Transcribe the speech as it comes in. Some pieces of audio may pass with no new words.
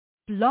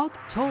Blog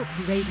Talk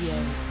Radio.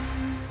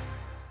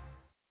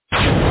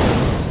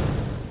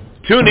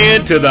 Tune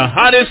in to the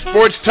hottest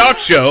sports talk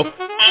show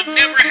on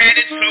Never Had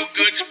It So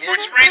Good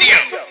Sports Radio.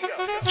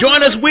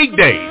 Join us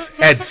weekdays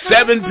at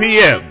 7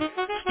 p.m.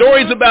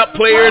 Stories about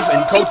players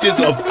and coaches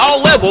of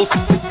all levels.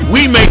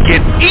 We make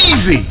it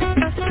easy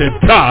to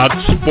talk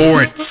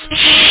sports.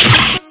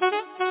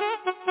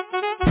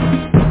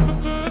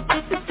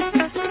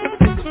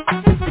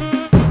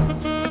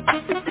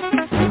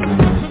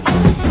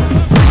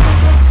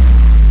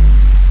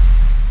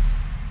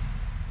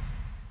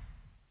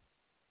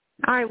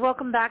 All right,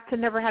 welcome back to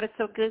Never Had It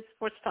So Good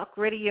Sports Talk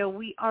Radio.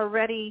 We are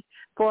ready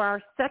for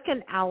our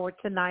second hour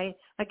tonight.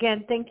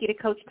 Again, thank you to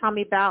Coach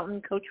Tommy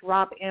Boughton, Coach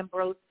Rob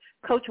Ambrose,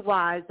 Coach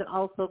Wise, and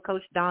also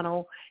Coach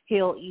Donald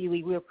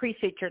Hill-Ely. We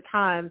appreciate your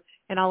time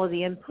and all of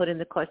the input and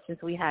the questions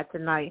we had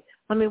tonight.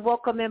 Let me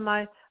welcome in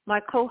my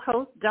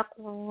co-host, Duck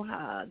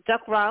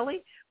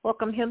Riley.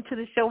 Welcome him to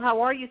the show.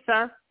 How are you,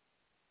 sir?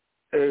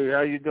 Hey,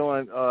 how you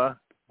doing,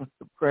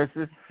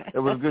 Precious? It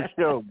was a good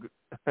show.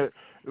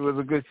 It was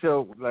a good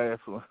show,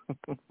 last one.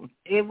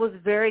 It was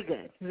very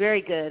good,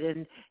 very good.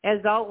 And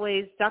as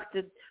always,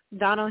 Dr.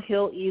 Donald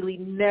Hill-Ely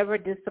never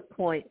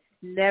disappoints,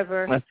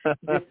 never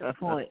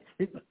disappoints.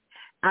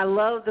 I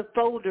love the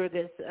folder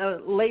that's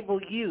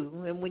labeled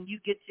you, and when you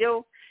get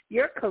your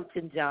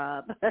coaching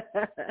job,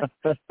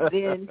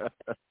 then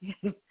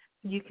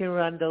you can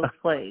run those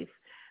plays.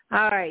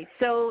 All right,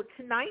 so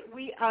tonight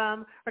we are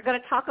going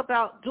to talk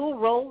about dual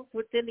roles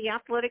within the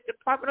athletic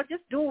department, or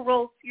just dual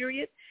roles,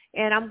 period.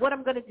 And what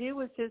I'm going to do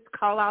is just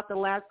call out the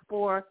last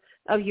four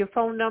of your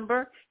phone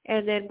number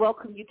and then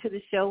welcome you to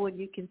the show, and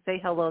you can say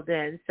hello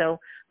then. So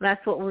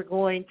that's what we're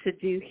going to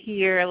do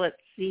here. Let's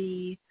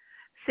see,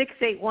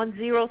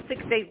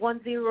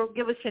 6810,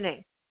 give us your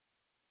name.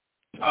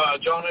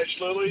 John H.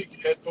 Lilly,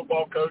 head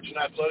football coach and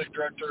athletic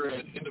director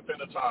at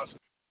Independence High School.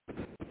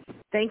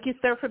 Thank you,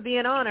 sir, for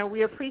being on.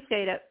 We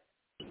appreciate it.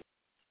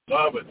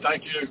 Love it.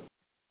 Thank you.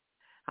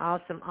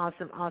 Awesome.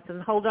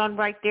 Hold on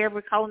right there.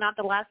 We're calling out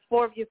the last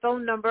four of your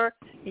phone number,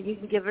 and you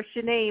can give us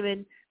your name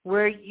and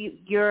where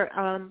your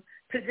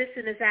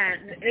position is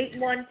at.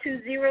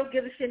 8120,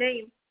 give us your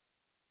name.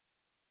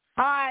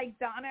 Hi,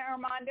 Donna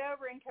Armando,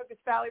 Rancocas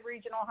Valley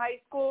Regional High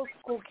School,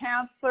 school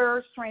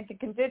counselor, strength and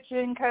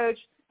conditioning coach,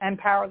 and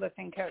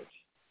powerlifting coach.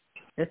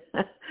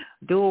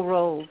 Dual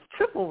roles,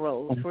 triple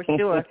roles for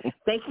sure.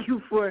 Thank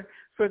you for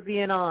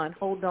being on.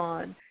 Hold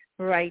on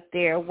right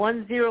there.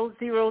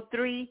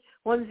 1003,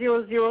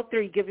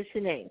 give us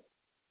your name.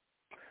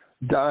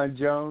 Don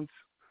Jones,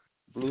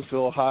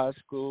 Bluefield High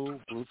School,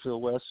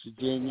 Bluefield, West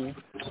Virginia,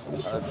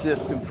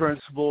 assistant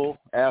principal,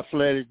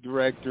 athletic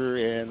director,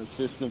 and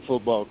assistant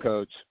football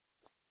coach.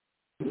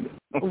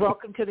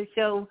 Welcome to the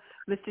show,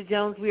 Mr.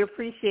 Jones. We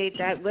appreciate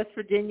that. West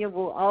Virginia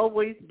will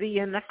always be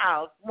in the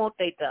house, won't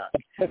they, Doug?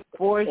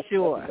 For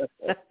sure.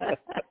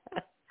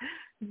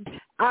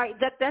 All right,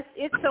 that's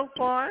it so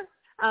far.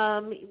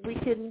 We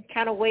can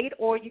kind of wait,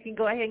 or you can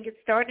go ahead and get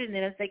started, and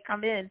then as they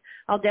come in,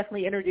 I'll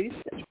definitely introduce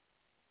them.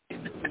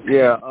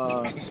 Yeah,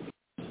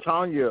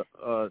 Tanya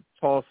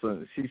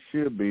Tolson, she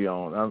should be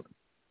on.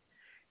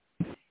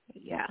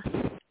 Yeah.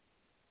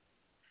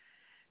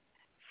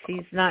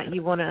 She's not.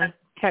 You want to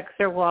text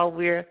her while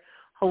we're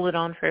holding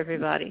on for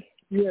everybody?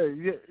 Yeah,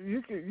 you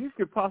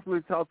could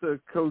possibly talk to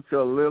Coach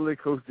Lily,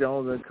 Coach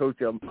Jones, and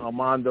Coach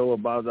Armando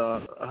about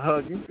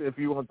Huggy, if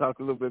you want to talk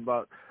a little bit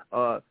about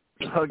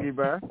Huggy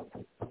Bear.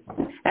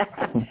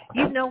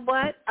 You know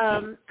what?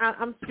 I'm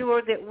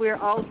sure that we're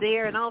all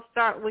there, and I'll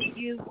start with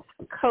you,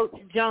 Coach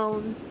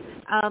Jones.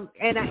 And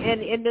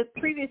in the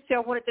previous show, I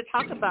wanted to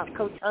talk about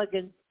Coach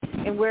Huggins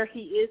and where he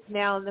is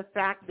now, and the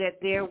fact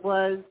that there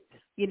was,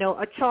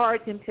 a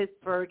charge in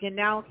Pittsburgh, and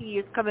now he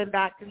is coming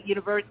back to the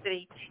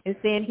university and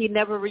saying he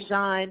never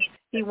resigned.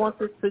 He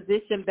wants his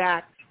position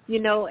back.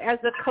 As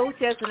a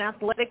coach, as an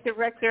athletic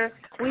director,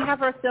 we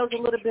have ourselves a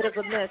little bit of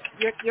a mess.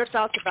 Your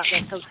thoughts about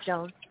that, Coach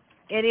Jones?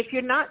 And if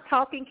you're not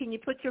talking, can you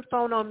put your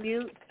phone on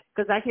mute?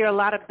 Because I hear a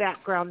lot of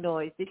background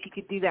noise. If you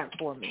could do that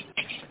for me.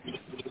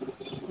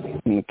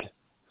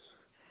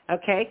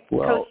 Okay.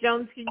 Well, Coach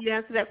Jones, can you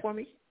answer that for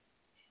me?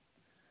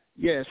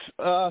 Yes.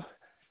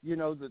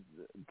 The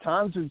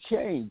times have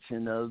changed,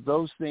 and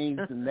those things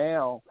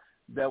now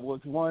that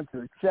was once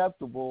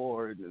acceptable,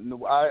 or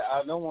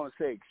I don't want to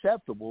say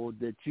acceptable,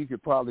 that you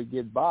could probably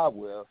get by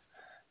with,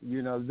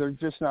 they're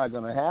just not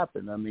going to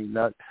happen. I mean,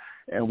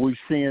 and we're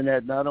seeing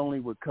that not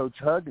only with Coach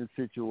Huggins'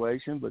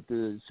 situation, but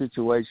the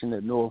situation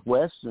at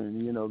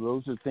Northwestern.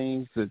 Those are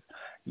things that,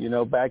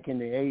 back in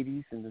the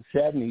 80s and the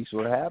 70s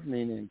were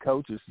happening, and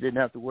coaches didn't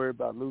have to worry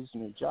about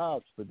losing their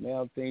jobs. But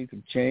now things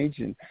have changed,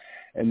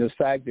 and the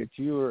fact that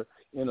you're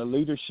in a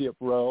leadership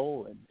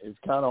role, and it's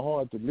kind of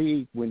hard to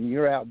lead when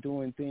you're out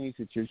doing things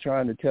that you're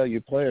trying to tell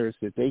your players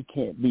that they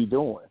can't be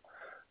doing.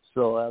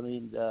 So, I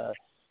mean,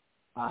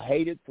 I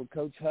hate it for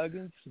Coach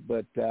Huggins,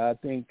 but I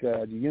think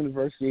the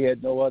university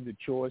had no other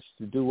choice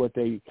to do what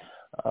they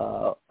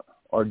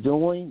are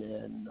doing,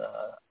 and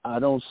I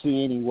don't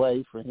see any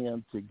way for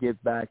him to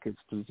get back his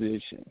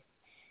position.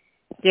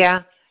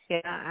 Yeah,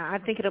 I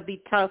think it'll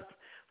be tough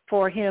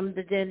for him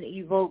to then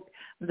evoke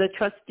the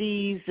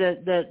trustees,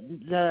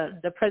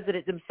 the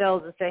president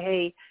themselves, and say,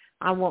 hey,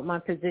 I want my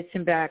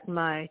position back.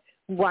 My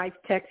wife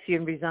texts you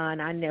and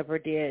resign. I never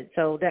did.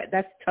 So that's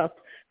a tough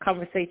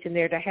conversation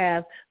there to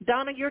have.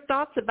 Donna, your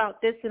thoughts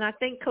about this? And I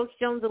think Coach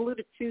Jones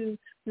alluded to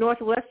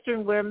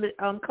Northwestern, where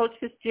Coach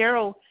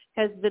Fitzgerald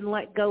has been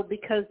let go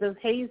because of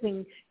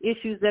hazing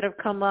issues that have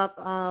come up,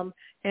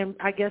 and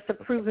I guess have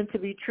proven to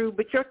be true.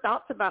 But your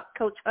thoughts about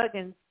Coach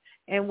Huggins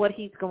and what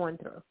he's going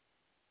through?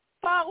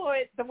 Follow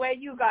it the way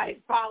you guys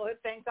follow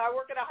things. I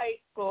work at a high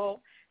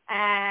school,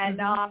 and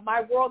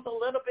my world's a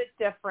little bit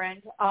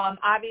different.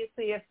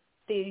 Obviously, if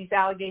these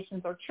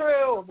allegations are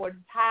true or what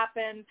has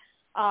happened,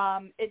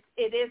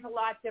 it is a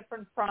lot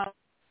different from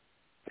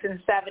the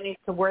 70s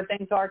to where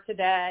things are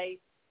today,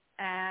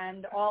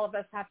 and all of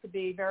us have to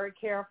be very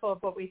careful of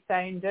what we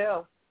say and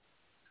do.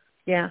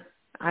 Yeah,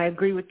 I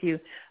agree with you.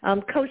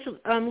 Coach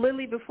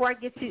Lily, before I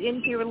get you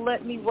in here,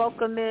 let me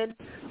welcome in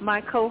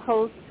my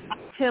co-host,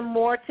 Tim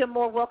Moore. Tim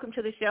Moore, welcome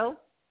to the show.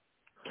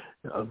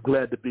 I'm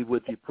glad to be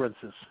with you,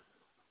 Princess.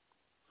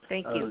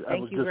 Thank you.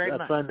 Thank you very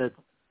much.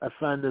 I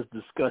find this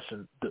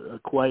discussion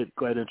quite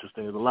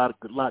interesting. There's a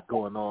lot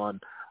going on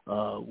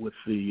with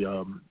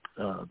the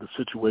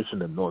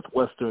situation in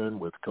Northwestern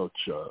with Coach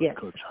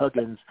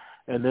Huggins,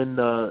 and then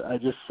I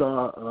just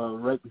saw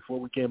right before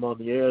we came on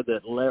the air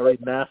that Larry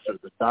Nassar,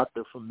 the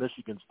doctor from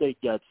Michigan State,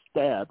 got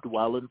stabbed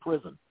while in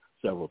prison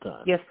several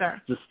times. Yes,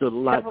 sir. Just a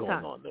lot going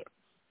on there.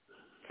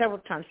 Several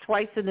times,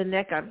 twice in the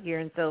neck, I'm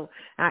hearing. So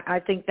I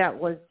think that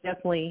was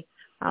definitely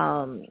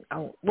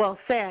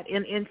sad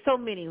in so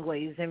many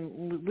ways.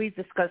 And we've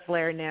discussed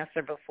Larry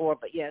Nassar before,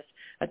 but yes,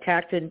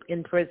 attacked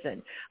in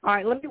prison. All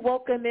right, let me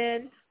welcome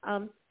in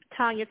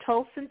Tanya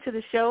Tolson to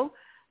the show.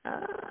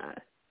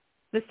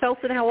 Ms.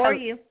 Tolson, how are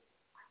you?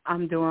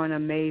 I'm doing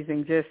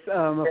amazing. Just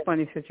a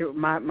funny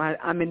situation.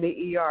 I'm in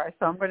the ER,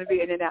 so I'm going to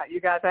be in and out. You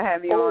guys are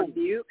having me on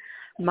mute.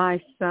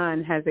 My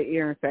son has an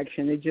ear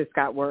infection. It just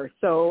got worse.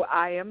 So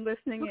I am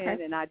listening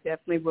in, and I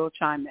definitely will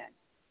chime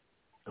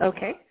in.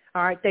 Okay.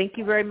 All right. Thank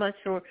you very much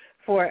for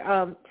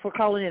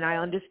calling in. I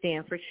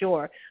understand for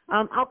sure.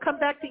 I'll come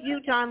back to you,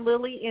 John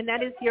Lilly, and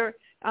that is your.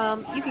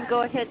 You can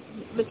go ahead,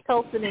 Ms.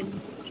 Tolson,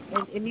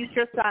 and mute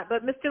your side.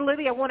 But Mr.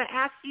 Lilly, I want to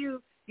ask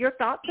you your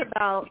thoughts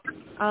about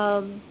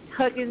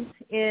Huggins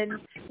and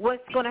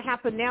what's going to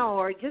happen now,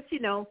 or just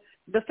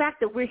the fact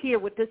that we're here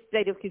with this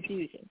state of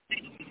confusion.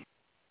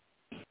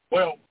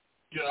 Well,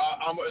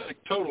 I'm in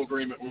total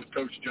agreement with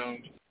Coach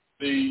Jones.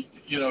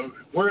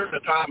 We're at a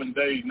time and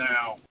day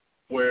now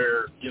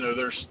where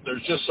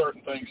there's just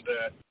certain things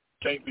that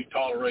can't be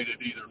tolerated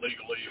either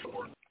legally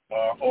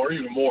or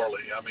even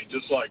morally. I mean,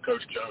 just like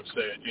Coach Jones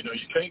said, you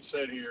can't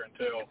sit here and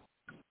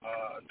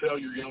tell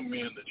your young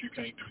men that you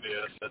can't do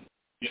this and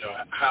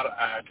how to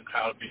act and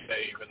how to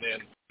behave, and then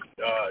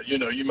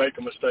you make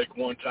a mistake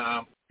one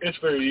time. It's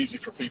very easy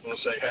for people to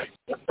say, hey,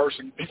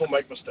 people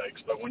make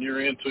mistakes, but when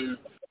you're into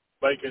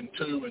making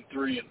 2 and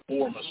 3 and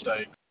 4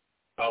 mistakes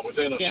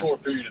within a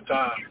short period of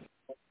time,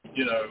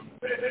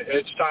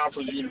 it's time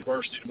for the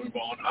university to move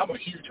on. I'm a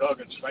huge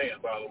Huggins fan,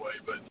 by the way,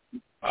 but,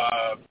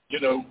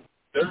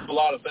 there's a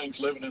lot of things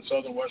living in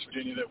southern West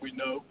Virginia that we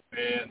know,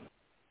 and,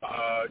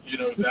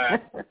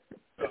 that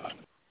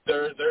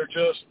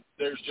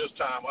there's just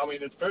time. I mean,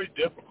 it's very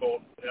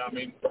difficult. I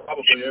mean,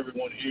 probably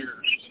everyone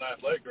here is an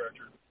athletic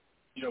director.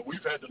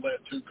 We've had to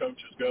let 2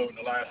 coaches go in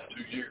the last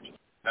 2 years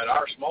at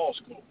our small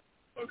school,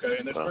 okay?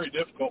 And it's very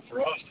difficult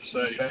for us to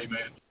say, hey,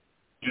 man,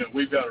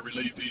 we've got to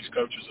relieve these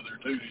coaches of their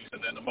duties,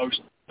 and then the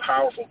most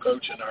powerful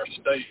coach in our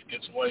state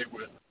gets away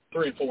with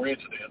 3 and 4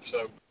 incidents.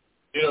 So,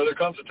 there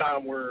comes a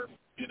time where,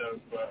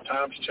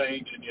 times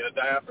change and you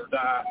adapt or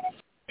die,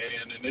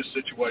 and in this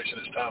situation,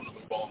 it's time to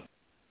move on.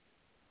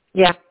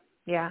 Yeah.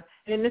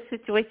 And in this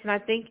situation, I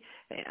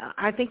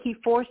think he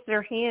forced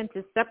their hand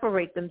to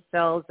separate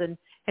themselves, and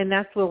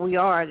that's where we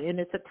are. And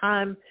it's a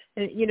time,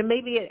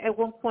 maybe at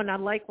one point, I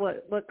like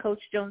what Coach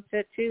Jones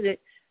said too,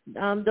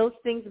 that those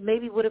things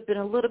maybe would have been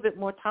a little bit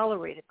more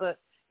tolerated, but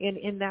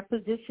in that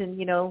position,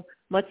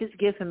 much is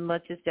given,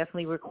 much is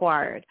definitely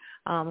required,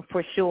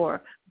 for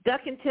sure.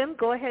 Duck and Tim,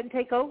 go ahead and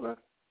take over.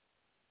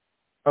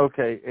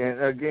 Okay,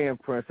 and again,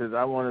 Princess,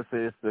 I want to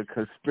say it's the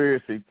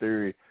conspiracy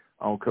theory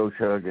on Coach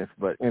Huggins,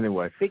 but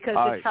anyway. Because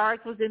the charge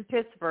was in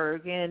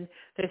Pittsburgh, and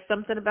there's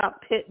something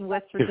about Pitt in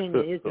West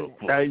Virginia, isn't it?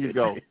 There you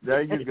go.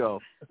 There you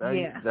go. All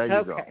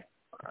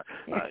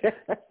right.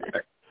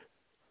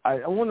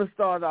 I want to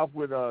start off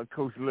with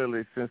Coach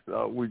Lilly, since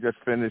we just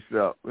finished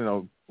up,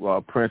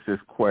 Prince's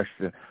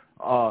question.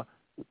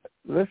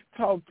 Let's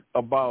talk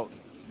about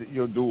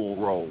your dual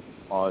role.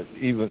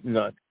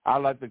 I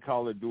like to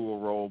call it dual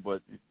role,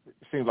 but it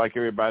seems like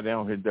everybody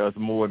down here does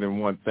more than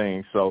one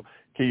thing. So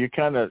can you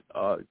kind of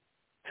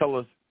tell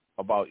us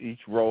about each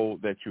role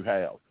that you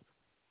have?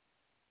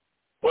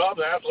 Well, I'm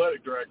the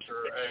athletic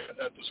director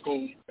at the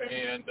school,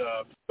 and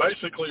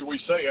basically we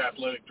say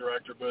athletic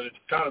director, but it's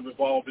kind of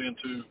evolved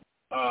into,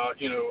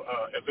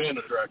 event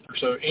director.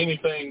 So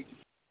anything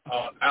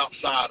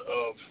outside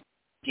of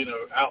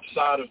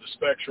the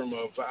spectrum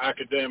of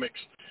academics,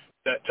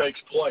 that takes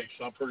place,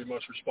 I'm pretty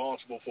much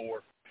responsible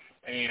for.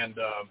 And,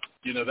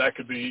 that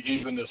could be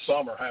even this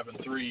summer having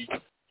three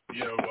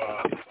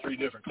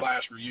different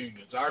class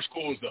reunions. Our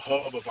school is the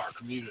hub of our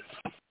community.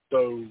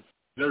 So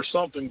there's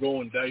something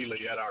going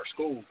daily at our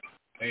school.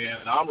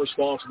 And I'm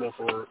responsible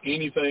for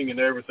anything and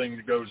everything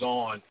that goes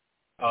on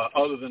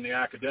other than the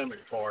academic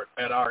part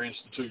at our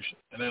institution.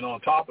 And then on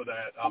top of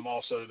that, I'm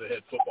also the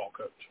head football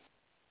coach.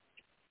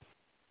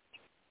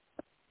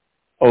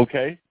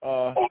 Okay.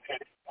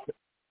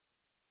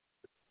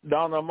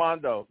 Don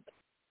Armando.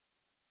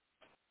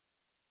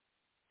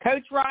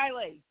 Coach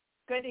Riley,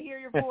 good to hear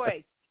your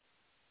voice.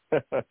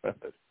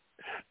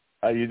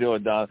 How you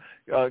doing, Don?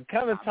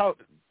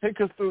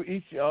 Take us through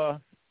each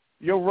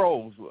your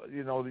roles.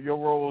 Your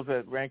roles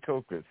at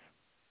Rancocas.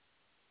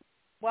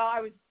 Well,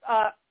 I was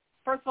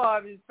first of all, I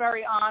was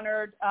very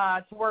honored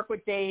to work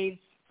with Dave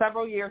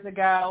several years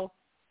ago,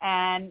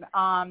 and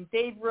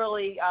Dave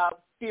really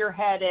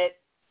spearheaded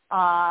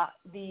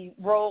the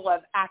role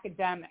of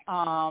academic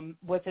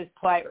with his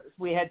players.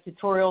 We had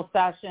tutorial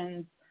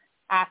sessions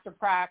after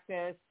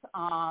practice.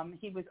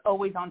 He was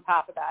always on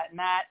top of that, and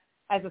that,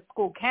 as a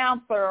school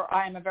counselor,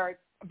 I am very,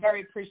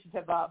 very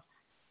appreciative of.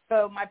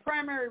 So my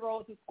primary role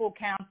as a school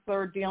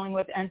counselor, dealing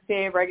with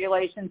NCAA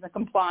regulations and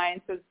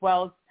compliance, as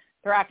well as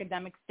their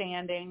academic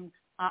standing.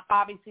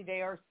 Obviously,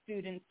 they are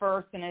student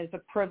first, and it is a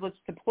privilege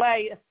to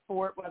play a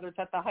sport, whether it's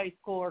at the high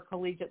school or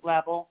collegiate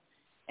level.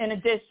 In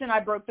addition, I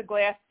broke the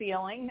glass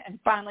ceiling and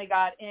finally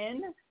got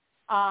in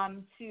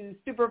to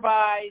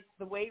supervise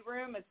the weight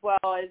room, as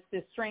well as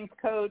the strength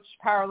coach,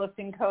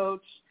 powerlifting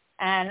coach,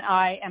 and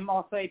I am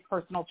also a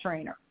personal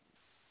trainer.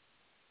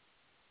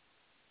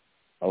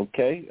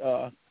 Okay.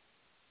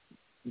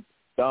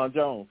 Don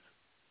Jones.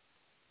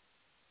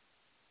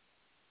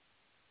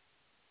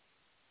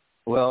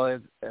 Well,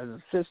 as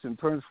assistant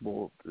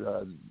principal,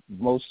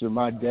 most of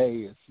my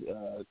day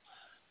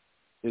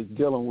is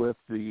dealing with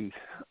the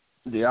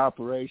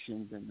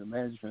operations and the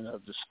management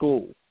of the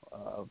school,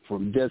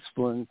 from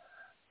discipline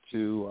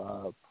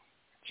to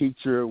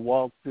teacher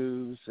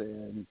walkthroughs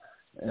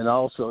and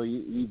also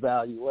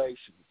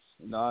evaluations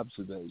and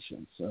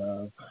observations.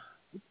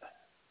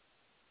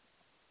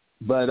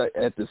 But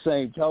at the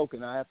same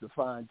token, I have to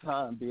find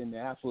time, being the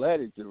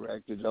athletic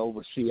director, to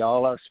oversee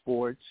all our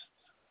sports,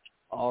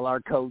 all our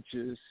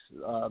coaches,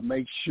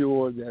 make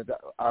sure that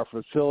our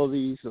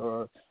facilities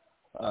are,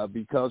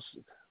 because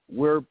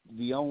we're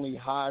the only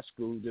high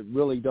school that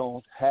really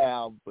don't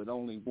have but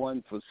only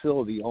one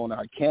facility on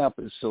our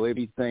campus. So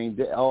everything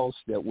else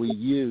that we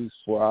use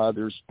for our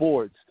other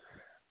sports,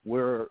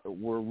 we're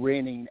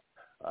renting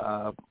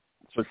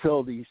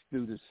facilities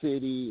through the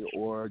city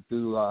or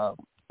through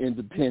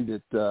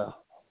independent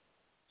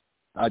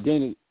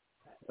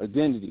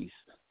identities.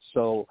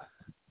 So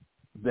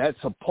that's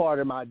a part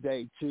of my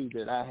day, too,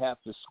 that I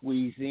have to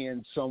squeeze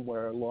in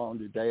somewhere along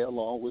the day,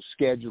 along with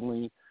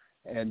scheduling.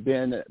 And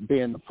then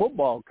being the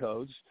football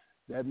coach,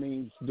 that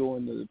means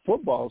during the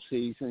football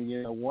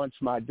season, once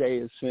my day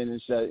is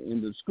finished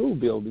in the school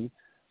building,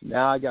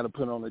 now I got to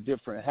put on a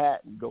different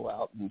hat and go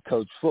out and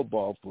coach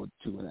football for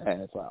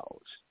 2.5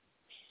 hours.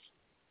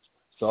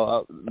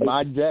 So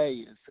my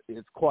day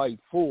is quite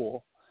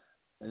full,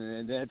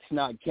 and that's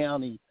not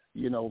counting,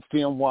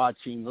 film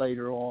watching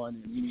later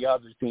on and any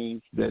other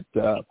things that,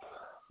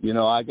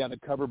 I got to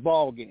cover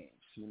ball games.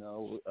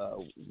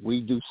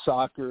 We do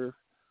soccer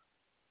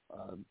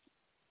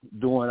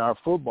during our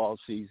football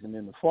season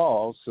in the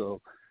fall.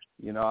 So,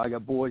 I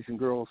got boys and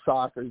girls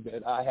soccer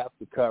that I have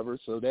to cover.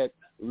 So that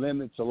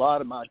limits a lot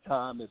of my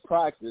time at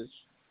practice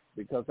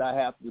because I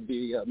have to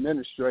be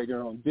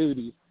administrator on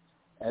duty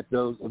at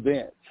those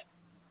events.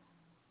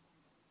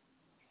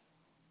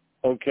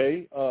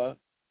 Okay.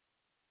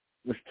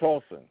 Ms.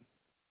 Tolson.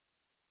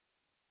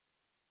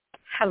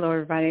 Hello,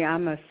 everybody.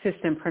 I'm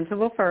assistant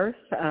principal first,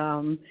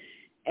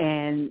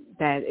 and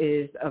that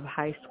is of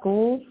high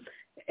school.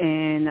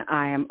 And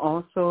I am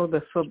also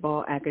the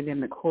football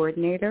academic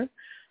coordinator.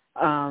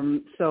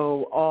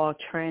 So all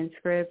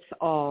transcripts,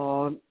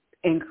 all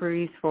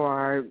inquiries for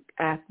our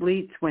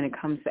athletes when it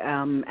comes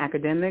to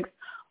academics,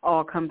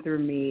 all come through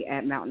me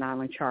at Mountain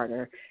Island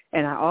Charter.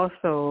 And I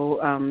also,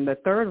 the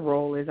third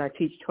role is I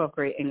teach 12th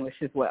grade English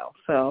as well.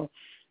 So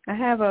I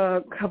have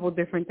a couple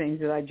different things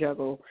that I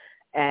juggle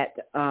at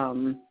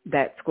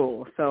that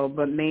school. So,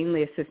 but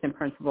mainly assistant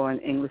principal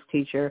and English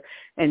teacher.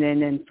 And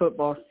then in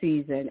football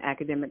season,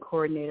 academic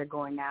coordinator,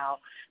 going out,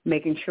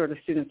 making sure the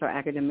students are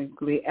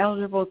academically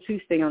eligible to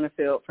stay on the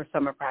field for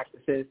summer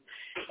practices,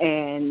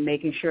 and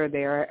making sure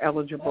they are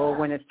eligible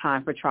when it's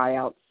time for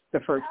tryouts the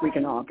first week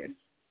in August.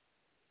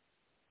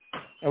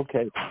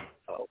 Okay.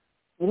 I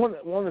want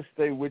to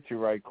stay with you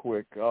right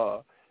quick.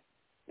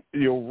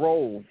 Your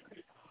role,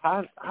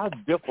 how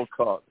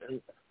difficult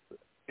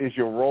is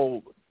your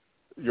role?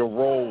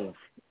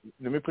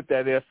 Let me put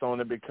that S on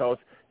it, because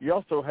you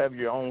also have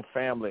your own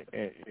family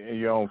and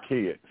your own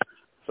kids.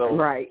 So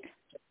right.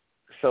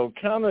 So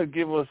kind of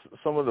give us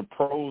some of the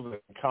pros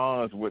and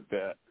cons with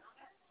that.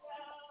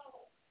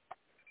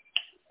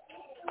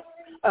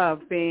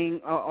 of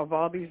being of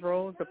all these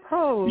roles. The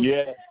pros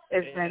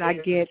is that I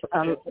get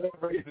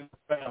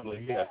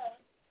family. Yes.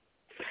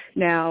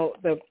 Now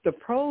the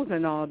pros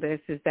in all this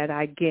is that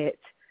I get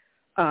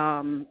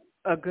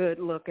a good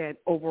look at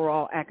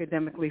overall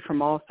academically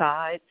from all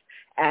sides,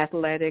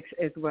 athletics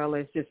as well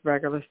as just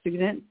regular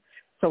students.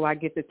 So I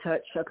get to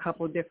touch a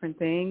couple different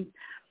things.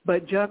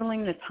 But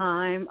juggling the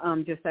time,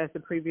 just as the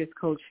previous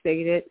coach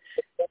stated,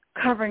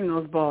 covering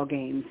those ball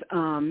games,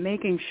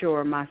 making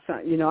sure my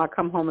son, I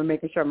come home and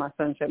making sure my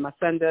son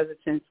does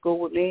attend school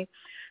with me,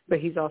 but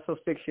he's also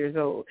 6 years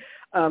old.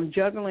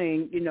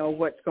 Juggling,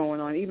 what's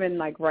going on, even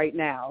like right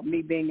now,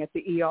 me being at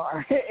the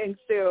ER and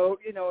still,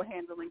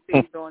 handling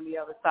things on the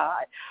other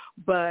side.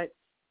 But,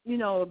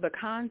 the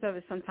cons of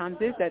it sometimes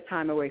is that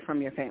time away from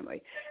your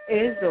family.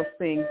 It is those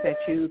things that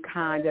you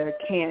kind of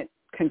can't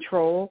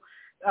control.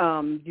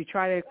 You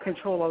try to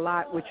control a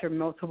lot with your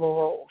multiple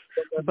roles,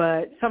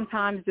 but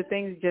sometimes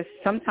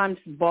sometimes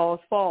balls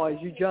fall as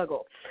you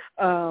juggle.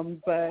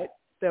 But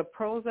the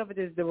pros of it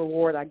is the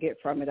reward I get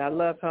from it. I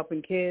love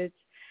helping kids,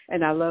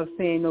 and I love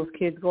seeing those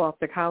kids go off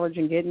to college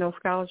and getting those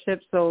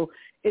scholarships. So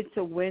it's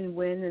a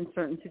win-win in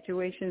certain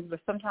situations, but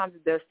sometimes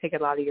it does take a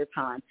lot of your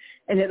time,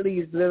 and it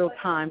leaves little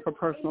time for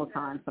personal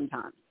time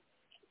sometimes.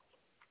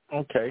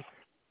 Okay.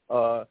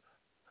 I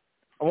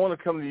want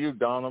to come to you,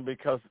 Donna,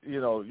 because,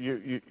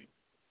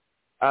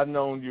 I've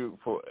known you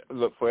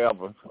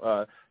forever,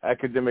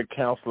 academic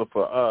counselor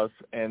for us,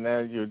 and now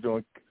you're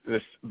doing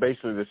this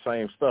basically the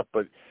same stuff,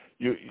 but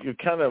you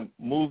kind of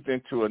moved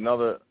into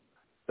another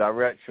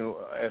direction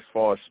as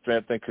far as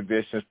strength and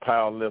conditions,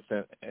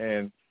 powerlifting,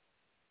 and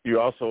you're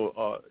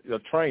also a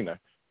trainer.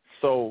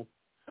 So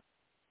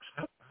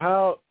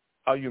how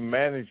are you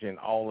managing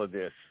all of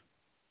this?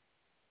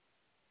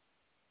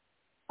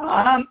 Well,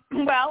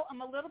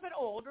 I'm a little bit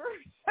older,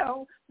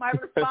 so my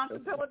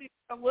responsibility is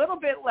a little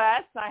bit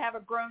less. I have a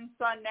grown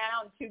son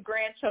now and 2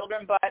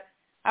 grandchildren, but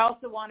I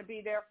also want to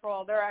be there for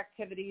all their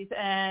activities.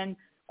 And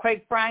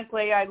quite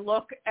frankly, I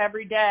look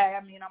every day.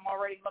 I mean, I'm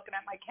already looking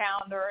at my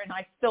calendar, and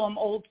I still am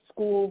old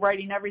school,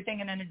 writing everything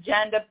in an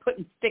agenda,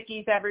 putting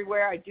stickies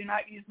everywhere. I do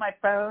not use my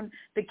phone.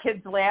 The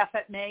kids laugh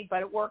at me,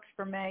 but it works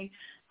for me.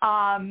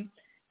 And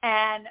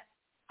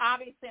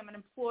obviously, I'm an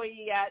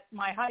employee at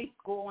my high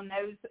school, and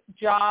those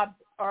jobs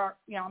are,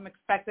 I'm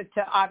expected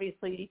to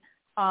obviously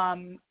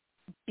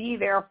be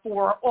there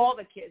for all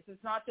the kids.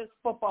 It's not just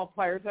football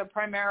players.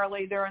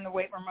 They're in the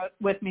weight room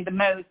with me the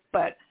most,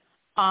 but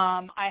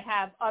I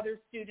have other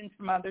students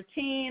from other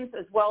teams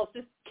as well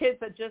as just kids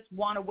that just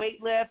want to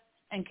weight lift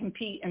and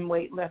compete in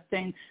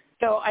weightlifting.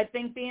 So I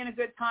think being a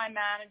good time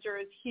manager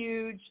is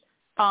huge.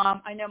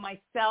 I know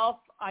myself,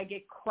 I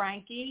get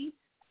cranky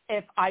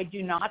if I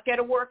do not get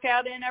a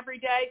workout in every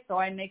day, so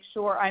I make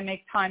sure I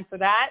make time for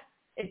that.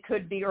 It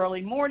could be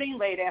early morning,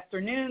 late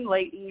afternoon,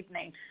 late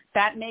evening.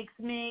 That makes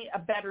me a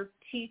better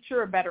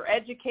teacher, a better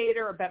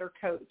educator, a better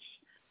coach.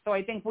 So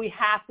I think we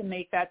have to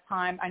make that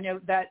time. I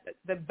know that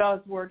the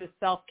buzzword is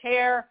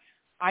self-care.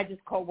 I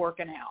just call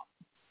working out.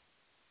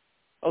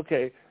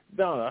 Okay.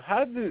 Donna,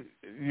 how do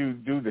you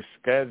do the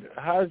schedule?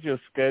 How's your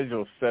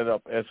schedule set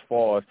up as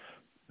far as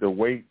the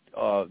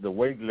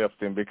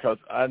weightlifting? Because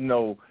I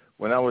know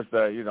when I was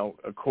there,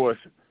 of course,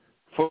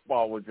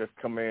 football would just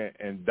come in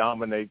and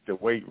dominate the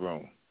weight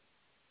room.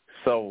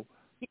 So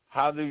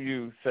how do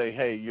you say,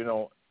 hey,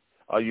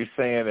 are you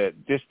saying at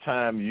this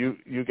time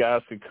you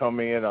guys could come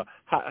in? Or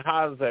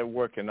how is that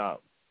working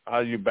out? How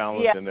are you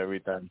balancing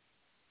everything?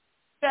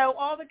 So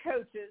all the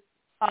coaches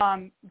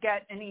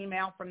get an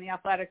email from the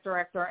athletic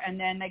director, and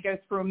then they go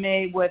through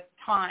me with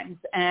times.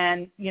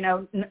 And,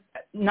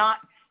 not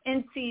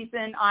in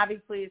season,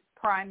 obviously it's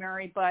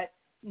primary, but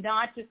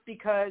not just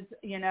because,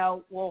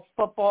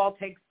 football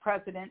takes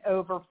precedent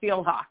over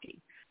field hockey.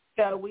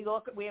 So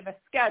we have a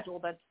schedule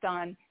that's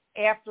done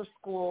after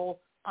school.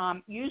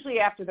 Usually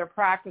after their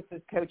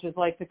practices, coaches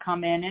like to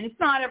come in, and it's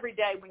not every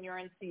day when you're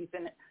in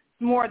season.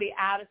 It's more the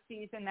out of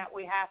season that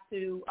we have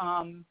to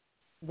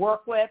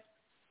work with.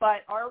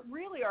 But our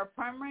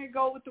primary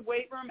goal with the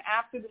weight room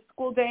after the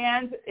school day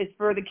ends is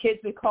for the kids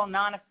we call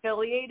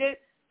non-affiliated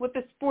with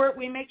the sport.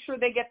 We make sure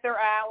they get their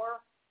hour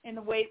in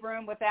the weight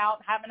room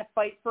without having to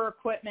fight for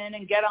equipment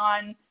and get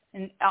on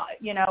and,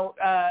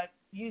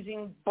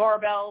 using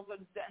barbells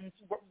and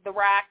the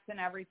racks and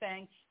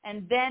everything.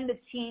 And then the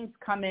teams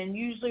come in,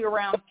 usually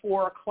around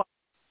 4 o'clock.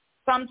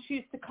 Some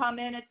choose to come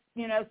in at,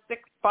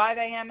 5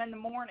 a.m. in the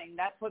morning.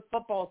 That's what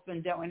football's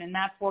been doing, and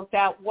that's worked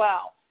out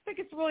well. I think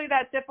it's really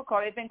that difficult.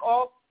 I think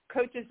all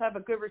coaches have a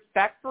good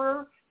respect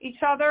for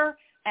each other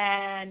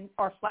and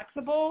are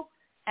flexible,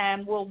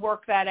 and we'll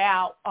work that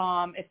out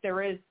if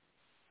there is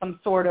some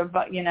sort of,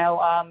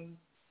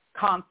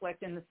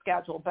 conflict in the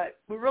schedule. But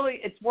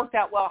it's worked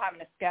out well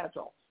having a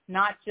schedule,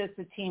 not just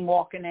a team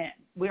walking in.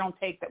 We don't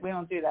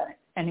do that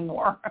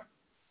anymore.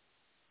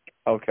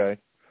 Okay.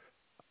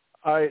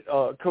 All right,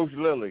 Coach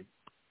Lilly,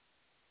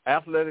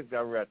 athletic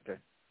director,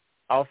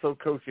 also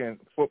coaching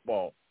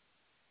football.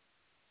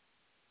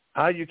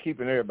 How are you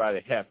keeping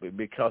everybody happy?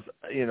 Because,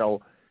 a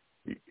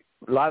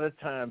lot of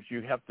times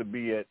you have to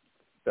be at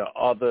the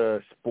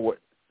other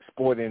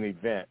sporting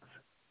events.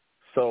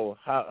 So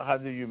how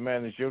do you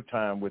manage your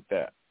time with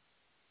that?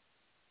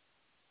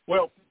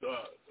 Well,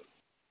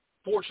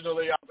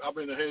 fortunately, I've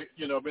been a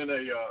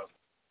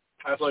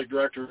athletic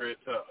director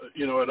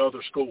at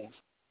other schools.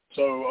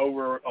 So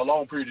over a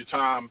long period of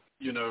time,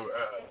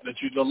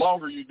 the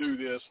longer you do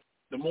this,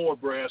 the more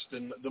abreast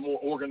and the more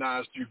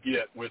organized you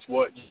get with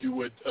what you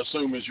would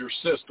assume is your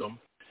system.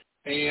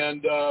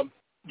 And,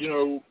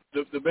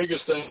 the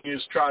biggest thing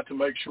is try to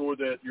make sure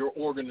that your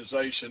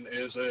organization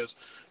is as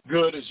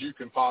good as you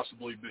can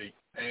possibly be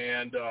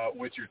and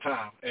with your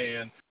time.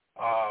 And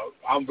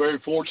I'm very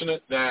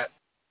fortunate that,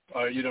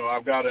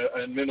 I've got an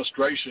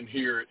administration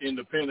here at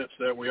Independence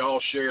that we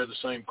all share the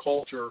same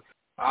culture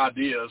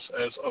ideas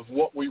of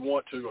what we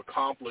want to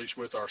accomplish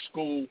with our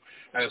school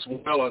as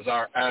well as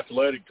our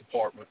athletic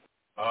department.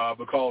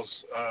 Because,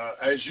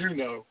 as you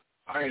know,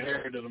 I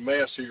inherited a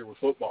mess here with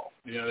football.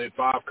 They had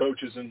 5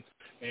 coaches in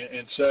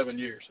 7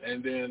 years.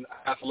 And then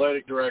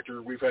athletic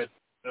director, we had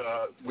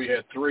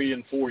 3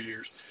 in 4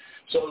 years.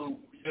 So,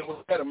 we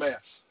had a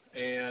mess.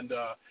 And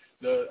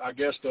I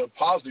guess the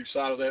positive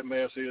side of that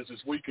mess is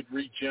we could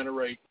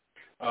regenerate,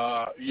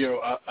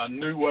 a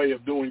new way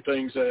of doing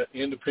things at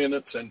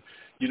Independence. And,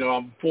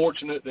 I'm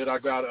fortunate that I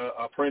got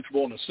a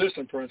principal and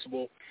assistant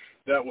principal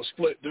that will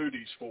split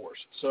duties for us.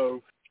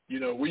 So,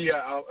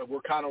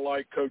 we're kind of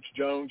like Coach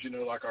Jones,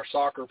 like our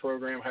soccer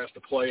program has to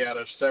play at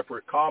a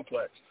separate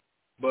complex.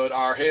 But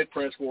our head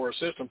principal or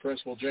assistant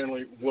principal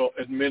generally will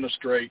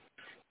administrate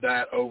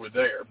that over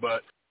there.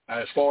 But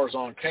as far as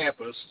on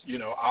campus,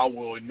 I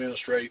will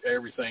administrate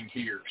everything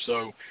here.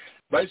 So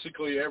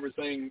basically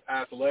everything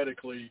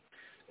athletically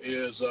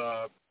is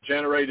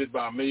generated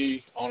by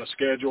me on a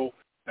schedule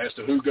as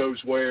to who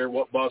goes where,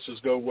 what buses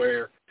go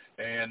where.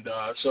 And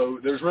so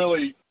there's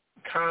really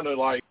kind of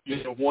like,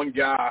 one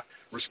guy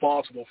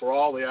responsible for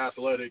all the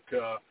athletic,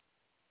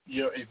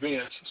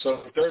 events.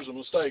 So if there's a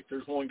mistake,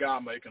 there's one guy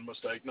making a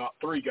mistake, not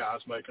 3 guys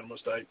making a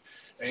mistake.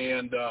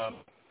 And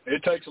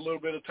it takes a little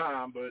bit of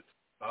time, but,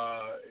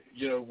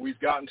 we've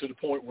gotten to the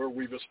point where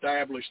we've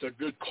established a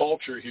good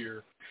culture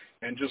here.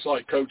 And just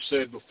like Coach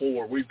said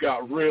before, we've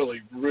got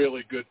really,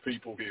 really good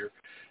people here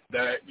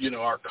that,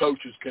 our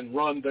coaches can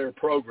run their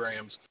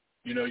programs.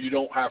 You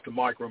don't have to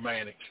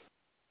micromanage.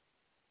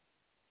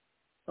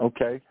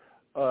 Okay.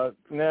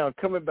 Now,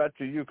 coming back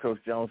to you, Coach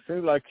Jones,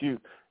 seems like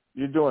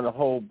you're doing a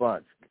whole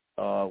bunch.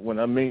 When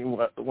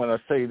I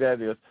say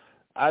that is,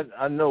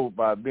 I know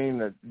by being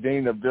the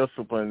dean of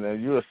discipline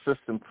and you're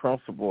assistant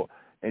principal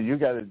and you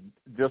got to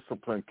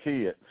discipline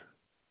kids,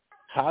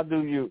 how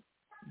do you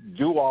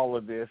do all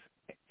of this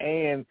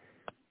and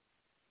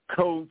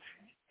coach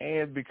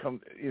and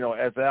become,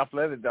 as an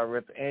athletic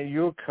director, and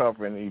you're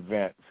covering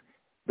events?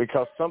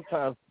 Because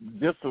sometimes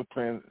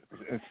discipline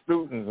and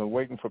students are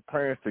waiting for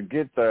parents to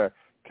get there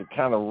to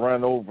kind of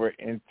run over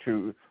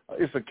into,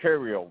 it's a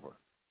carryover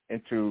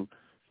into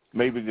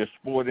maybe the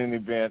sporting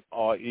event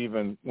or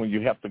even when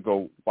you have to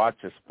go watch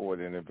a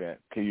sporting event.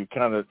 Can you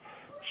kind of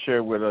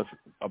share with us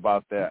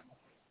about that?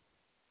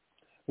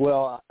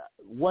 Well,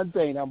 one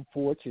thing I'm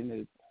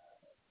fortunate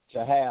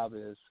to have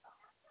is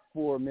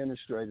 4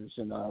 administrators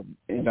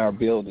in our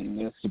building.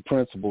 It's the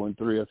principal and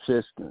 3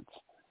 assistants.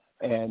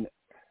 And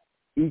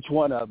each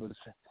one of us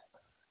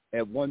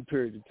at one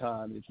period of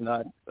time is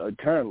not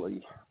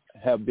currently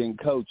have been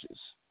coaches.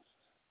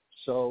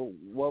 So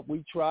what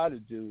we try to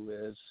do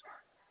is,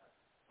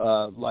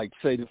 like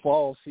say the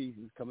fall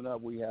season's coming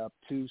up, we have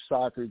 2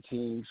 soccer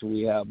teams,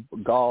 we have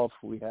golf,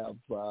 we have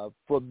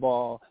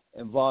football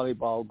and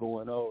volleyball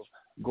going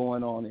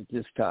on at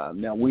this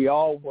time. Now we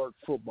all work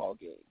football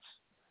games,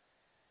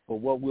 but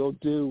what we'll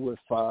do with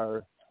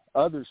our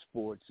other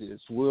sports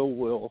is we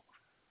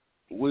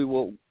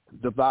will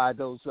divide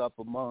those up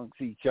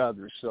amongst each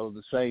other so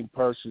the same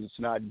person's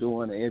not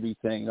doing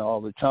everything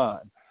all the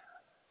time.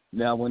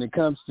 Now, when it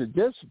comes to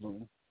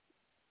discipline,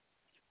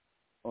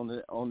 on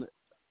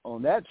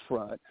that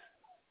front,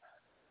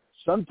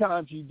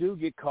 sometimes you do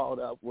get caught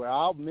up where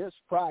I'll miss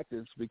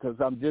practice because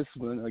I'm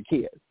disciplining a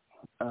kid.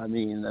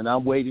 And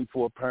I'm waiting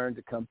for a parent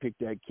to come pick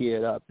that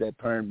kid up. That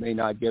parent may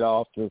not get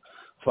off till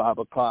 5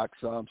 o'clock,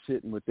 so I'm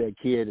sitting with that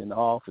kid in the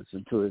office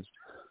until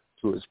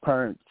his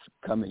parents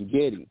come and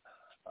get him.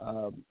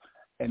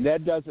 And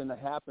that doesn't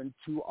happen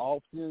too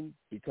often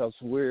because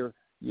we're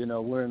in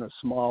a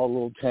small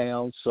little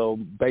town, so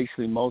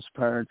basically most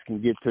parents can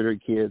get to their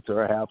kids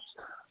or have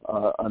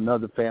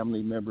another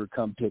family member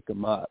come pick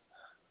them up.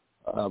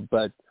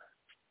 But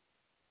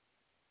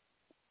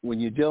when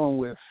you're dealing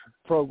with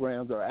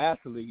programs or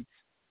athletes,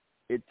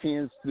 it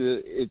tends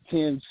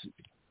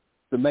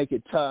to make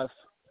it tough.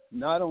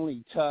 Not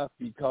only tough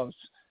because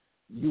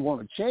you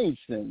want to change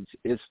things,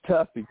 it's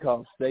tough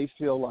because they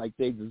feel like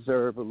they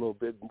deserve a little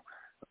bit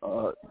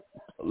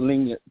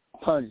lenient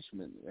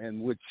punishment,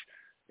 and which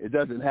it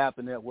doesn't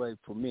happen that way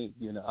for me.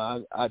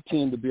 I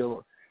tend to be,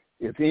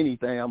 if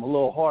anything, I'm a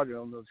little harder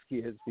on those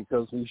kids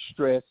because we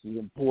stress the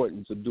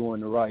importance of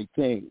doing the right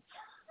thing.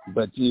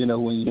 But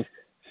when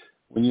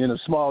you're in a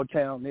small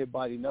town,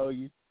 everybody knows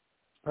you.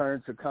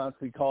 Parents are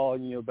constantly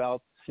calling you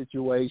about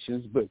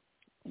situations, but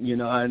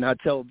And I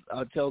tell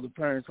the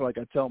parents, like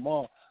I tell them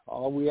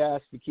all we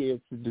ask the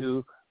kids to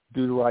do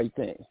the right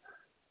thing.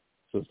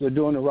 So if they're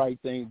doing the right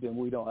thing, then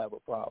we don't have a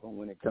problem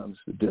when it comes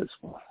to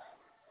discipline.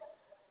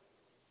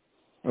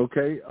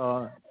 Okay,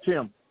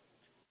 Tim.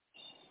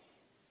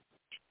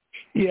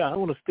 Yeah, I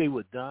want to stay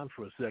with Don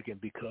for a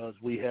second because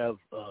we have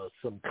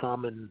some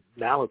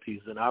commonalities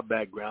in our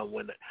background.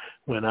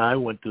 When I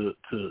went to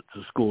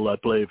school, I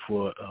played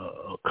for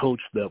a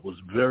coach that was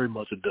very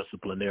much a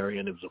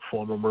disciplinarian. He was a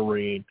former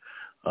Marine,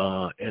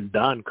 and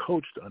Don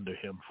coached under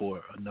him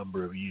for a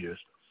number of years.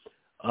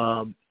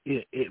 One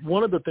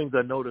of the things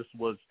I noticed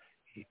was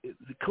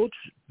the coach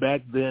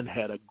back then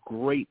had a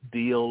great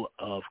deal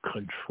of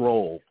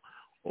control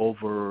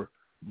over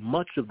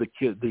much of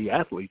the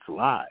athletes'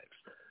 lives.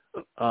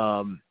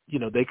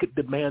 They could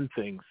demand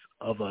things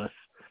of us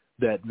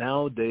that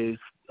nowadays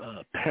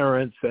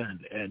parents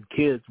and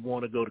kids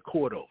want to go to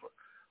court over.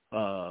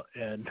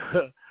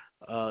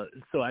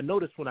 So I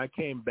noticed when I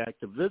came back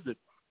to visit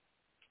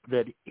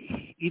that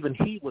even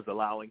he was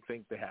allowing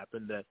things to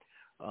happen that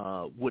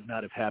would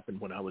not have happened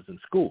when I was in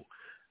school.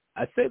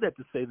 I say that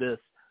to say this.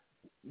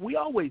 We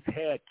always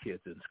had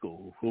kids in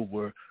school who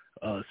were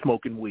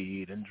smoking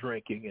weed and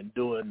drinking and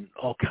doing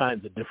all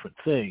kinds of different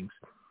things.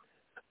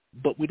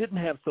 But we didn't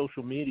have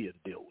social media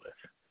to deal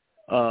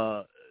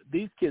with.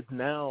 These kids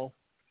now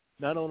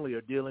not only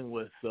are dealing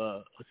with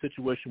a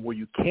situation where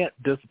you can't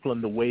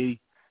discipline the way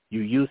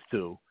you used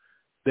to,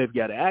 they've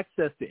got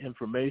access to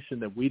information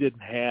that we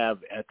didn't have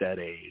at that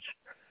age.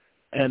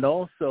 And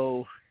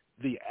also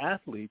the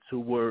athletes who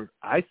were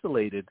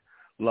isolated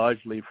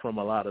largely from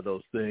a lot of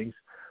those things,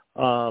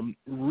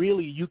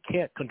 really you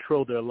can't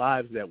control their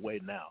lives that way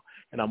now.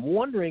 And I'm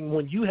wondering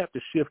when you have to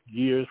shift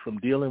gears from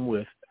dealing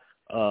with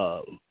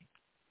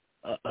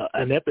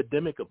an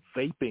epidemic of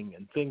vaping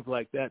and things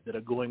like that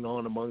are going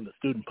on among the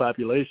student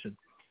population,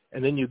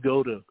 and then you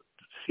go to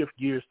shift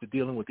gears to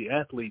dealing with the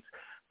athletes,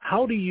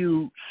 how do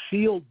you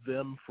shield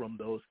them from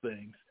those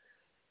things,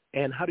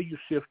 and how do you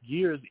shift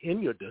gears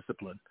in your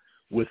discipline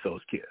with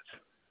those kids?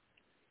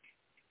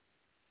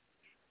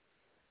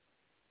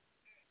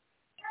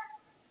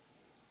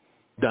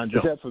 Don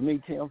Jones. Is that for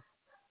me, Tim?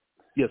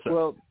 Yes, sir.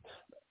 Well,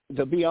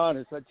 to be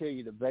honest, I tell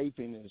you, the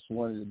vaping is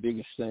one of the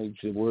biggest things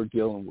that we're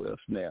dealing with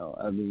now.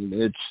 I mean,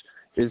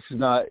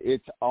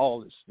 it's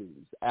all the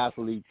students,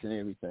 athletes, and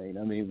everything.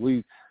 I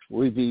mean,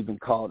 we've even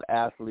called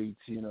athletes,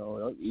 even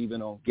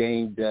on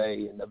game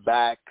day in the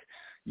back,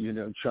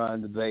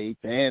 trying to vape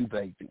and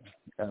vaping.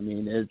 I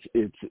mean,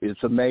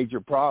 it's a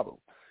major problem,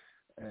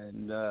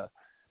 and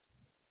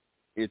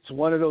it's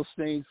one of those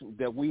things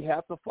that we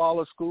have to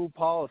follow school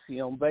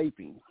policy on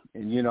vaping.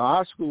 And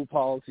our school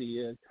policy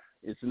is,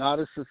 it's not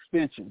a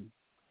suspension,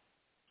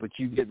 but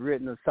you get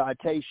written a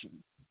citation,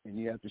 and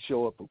you have to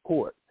show up at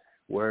court,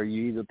 where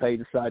you either pay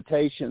the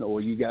citation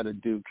or you got to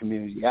do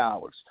community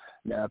hours.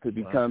 Now, if it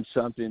becomes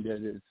something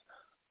that is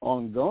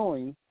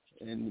ongoing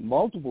and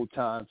multiple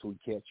times we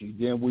catch you,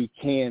 then we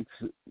can,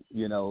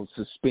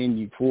 suspend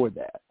you for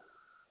that.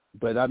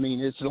 But, I mean,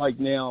 it's like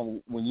now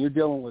when you're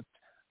dealing with,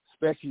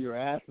 especially your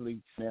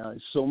athletes now,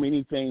 there's so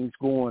many things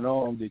going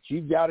on that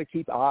you've got to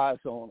keep eyes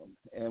on them.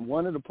 And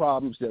one of the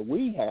problems that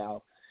we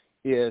have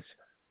is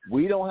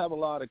we don't have a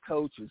lot of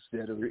coaches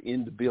that are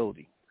in the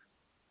building.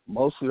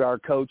 Most of our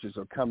coaches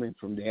are coming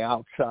from the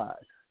outside.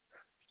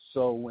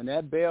 So when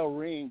that bell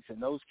rings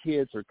and those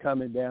kids are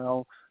coming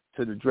down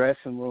to the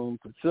dressing room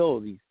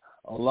facilities,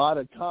 a lot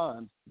of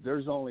times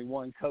there's only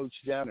one coach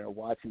down there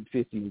watching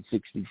 50 and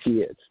 60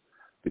 kids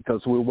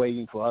because we're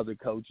waiting for other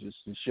coaches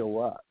to show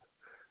up.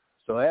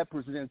 So that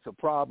presents a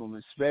problem,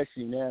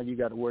 especially now you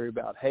got to worry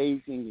about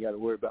hazing, you got to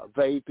worry about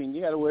vaping,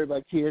 you got to worry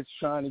about kids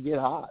trying to get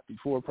hot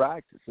before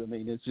practice. I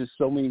mean, there's just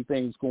so many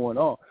things going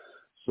on.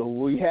 So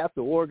we have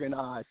to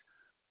organize.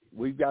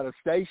 We've got a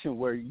station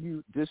where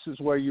this is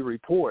where you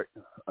report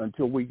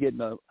until we get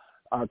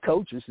our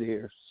coaches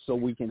there so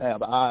we can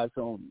have eyes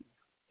on you.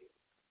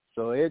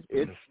 So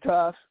it's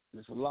tough.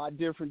 It's a lot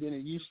different than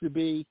it used to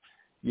be.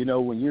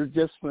 When you're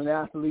disciplining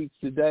athletes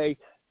today,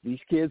 these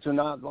kids are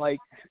not like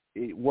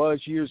it was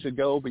years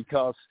ago,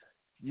 because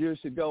years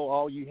ago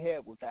all you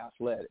had was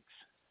athletics.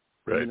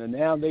 Right.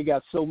 Now they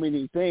got so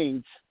many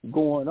things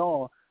going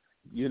on.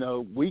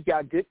 We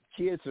got good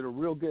kids that are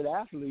real good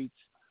athletes.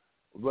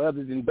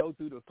 Rather than go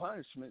through the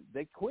punishment,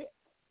 they quit.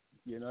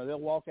 They'll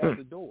walk out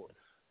the door.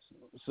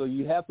 So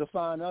you have to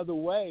find other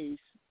ways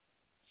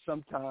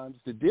sometimes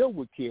to deal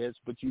with kids,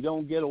 but you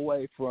don't get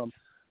away from,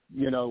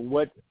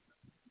 what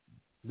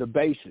the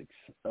basics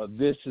of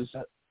this is,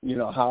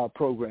 how a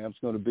program's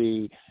going to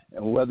be,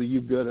 and whether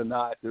you're good or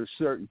not, there's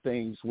certain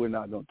things we're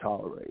not going to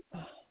tolerate.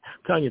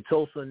 Tanya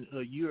Tolson,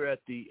 you're at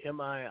the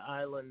MI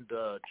Island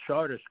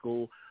Charter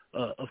School.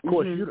 Of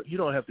course, you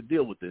don't have to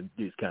deal with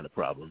these kind of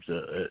problems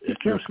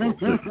at your school.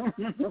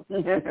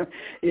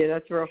 Yeah,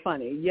 that's real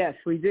funny. Yes,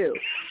 we do.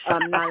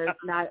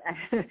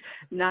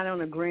 Not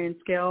on a grand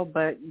scale,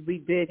 but we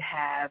did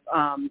have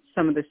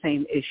some of the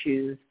same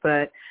issues.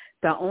 But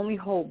the only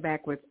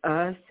holdback with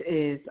us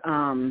is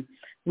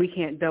we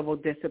can't double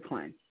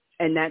discipline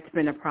And that's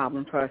been a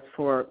problem for us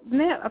for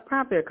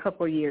probably a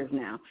couple of years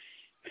now.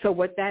 So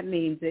what that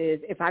means is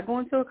if I go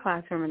into a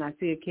classroom and I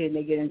see a kid and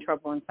they get in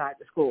trouble inside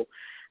the school,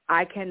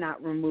 I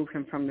cannot remove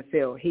him from the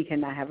field. He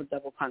cannot have a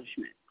double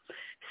punishment.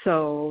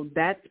 So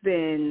that's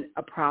been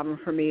a problem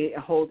for me. It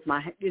holds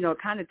it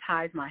kind of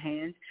ties my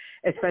hands,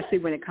 especially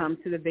when it comes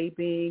to the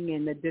vaping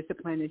and the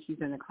discipline issues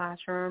in the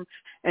classroom.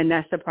 And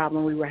that's the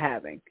problem we were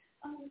having.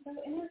 So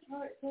in his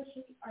heart, does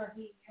she, or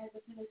he has a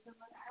penicillin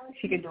allergy?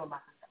 She can do it by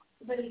herself.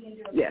 But he can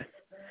do it yes.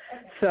 by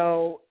herself. Okay.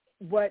 So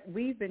what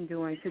we've been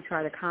doing to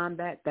try to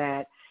combat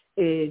that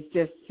is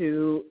just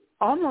to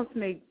almost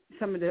make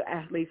some of the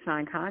athletes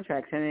sign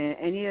contracts. And in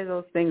any of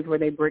those things where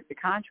they break the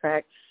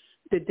contract,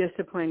 the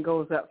discipline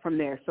goes up from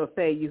there. So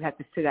say you have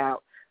to sit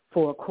out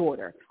for a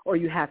quarter or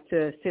you have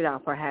to sit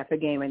out for half a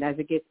game. And as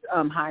it gets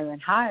higher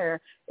and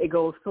higher, it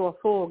goes to a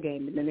full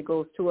game. And then it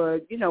goes to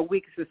a,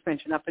 week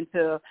suspension up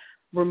until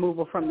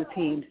removal from the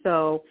team.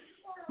 So,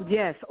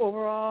 yes,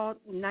 overall,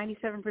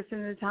 97% of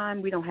the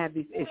time we don't have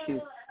these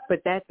issues.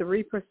 But that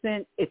 3%,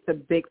 it's a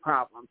big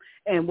problem.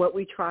 And what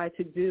we try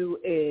to do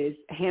is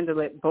handle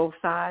it both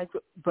sides,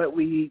 but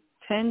we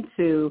tend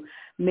to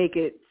make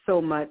it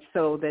so much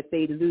so that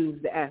they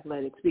lose the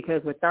athletics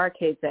because with our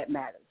kids that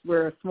matters.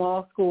 We're a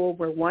small school,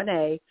 we're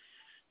 1A,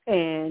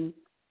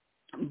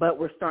 but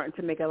we're starting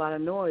to make a lot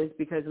of noise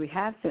because we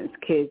have sent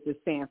kids to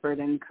Stanford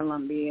and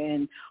Columbia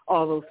and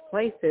all those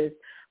places.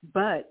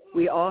 But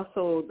we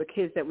also, the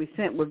kids that we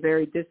sent were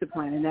very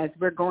disciplined. And as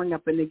we're going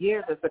up in the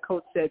years, as the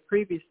coach said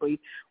previously,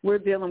 we're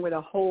dealing with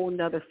a whole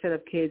nother set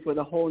of kids with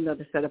a whole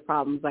nother set of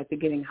problems, like the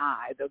getting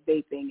high, the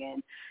vaping,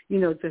 and,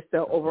 just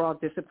the overall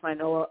discipline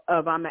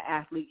of I'm an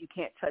athlete, you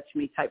can't touch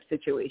me type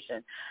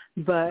situation.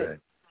 But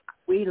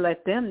we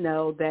let them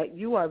know that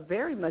you are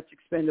very much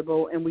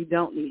expendable and we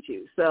don't need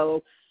you.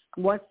 So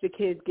once the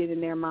kids get in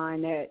their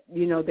mind that,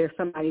 there's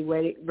somebody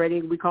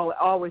ready, we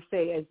always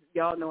say, as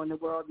y'all know in the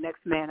world,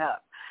 next man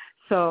up.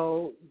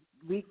 So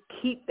we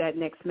keep that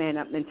next man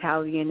up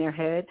mentality in their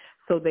head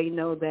so they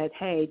know that,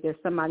 hey, there's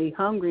somebody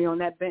hungry on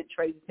that bench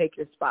ready to take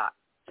your spot.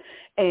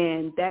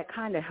 And that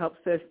kind of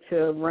helps us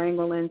to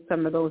wrangle in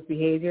some of those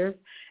behaviors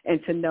and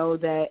to know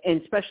that,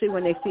 and especially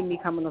when they see me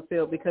come on the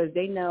field, because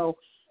they know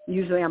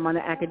usually I'm on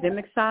the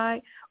academic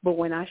side, but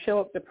when I show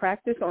up to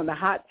practice on the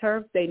hot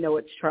turf, they know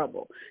it's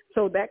trouble.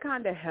 So that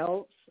kind of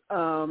helps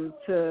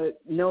to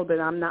know that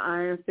I'm the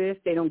Iron Fist.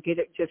 They don't get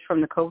it just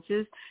from the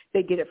coaches.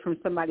 They get it from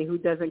somebody who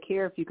doesn't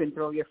care if you can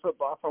throw your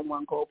football from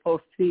one goalpost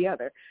to the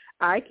other.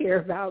 I care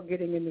about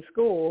getting into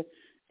school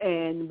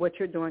and what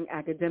you're doing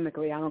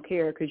academically. I don't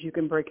care because you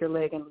can break your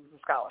leg and lose a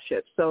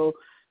scholarship. So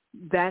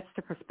that's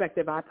the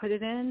perspective I put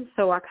it in.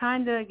 So I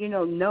kind of,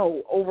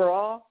 know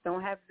overall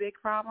don't have big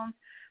problems.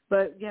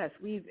 But, yes,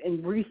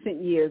 in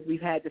recent years,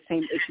 we've had the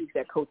same issues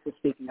that Coach was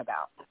speaking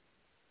about.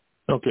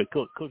 Okay,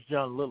 Coach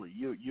John Lilly,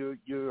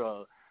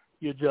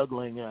 you're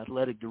juggling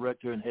athletic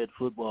director and head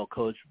football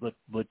coach, but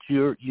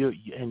you're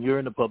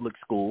in a public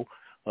school,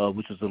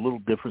 which is a little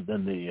different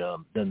than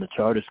the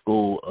charter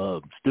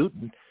school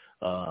student.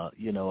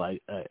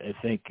 I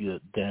think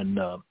than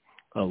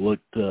what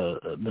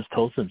Ms.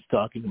 Tolson's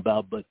talking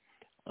about, but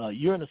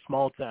you're in a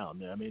small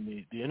town. I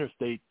mean, the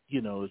interstate,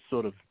 is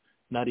sort of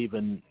not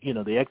even,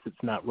 the exit's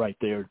not right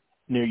there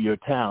near your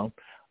town.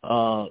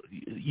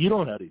 You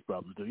don't have these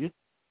problems, do you?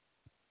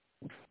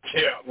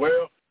 Yeah,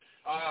 well,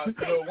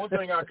 one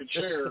thing I could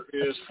share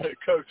is that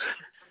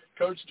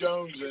Coach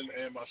Jones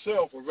and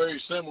myself were very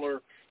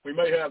similar. We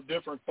may have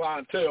different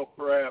clientele,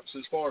 perhaps,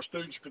 as far as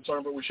students are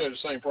concerned, but we share the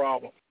same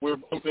problem. We're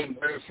both in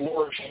very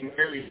flourishing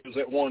areas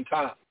at one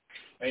time.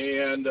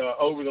 And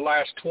over the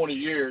last 20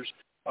 years,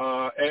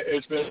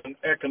 it's been an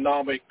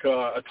economic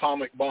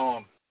atomic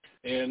bomb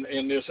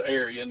in this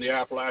area, in the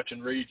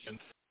Appalachian region,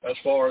 as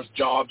far as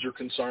jobs are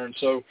concerned.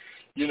 So,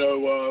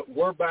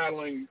 we're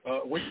battling,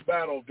 we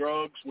battle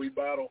drugs, we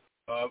battle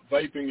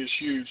vaping is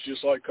huge,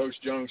 just like Coach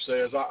Jones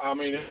says. I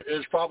mean,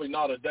 it's probably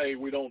not a day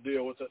we don't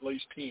deal with at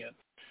least 10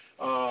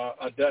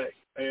 a day,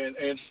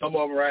 and some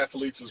of them are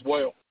athletes as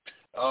well.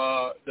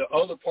 The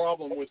other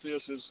problem with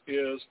this is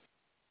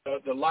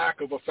the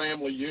lack of a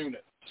family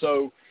unit.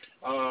 So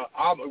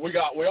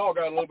we all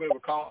got a little bit of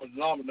a common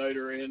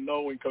denominator in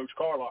knowing Coach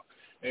Carlock,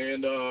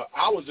 and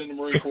I was in the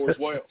Marine Corps as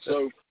well.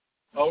 So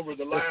over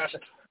the last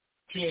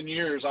 10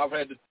 years,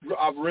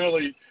 I've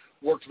really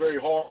worked very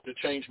hard to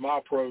change my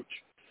approach.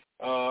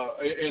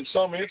 In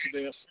some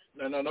incidents,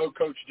 and I know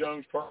Coach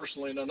Jones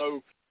personally, and I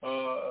know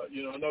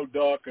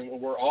Duck, and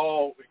we're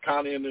all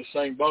kind of in this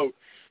same boat.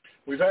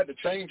 We've had to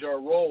change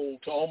our role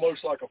to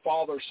almost like a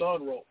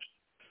father-son role.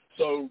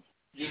 So,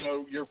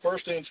 your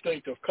first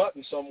instinct of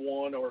cutting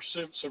someone or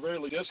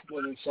severely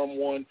disciplining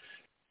someone,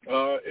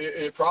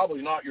 it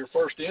probably not your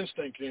first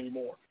instinct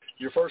anymore.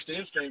 Your first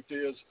instinct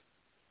is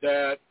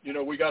that,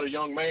 we got a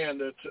young man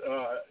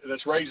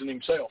that's raising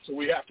himself. So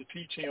we have to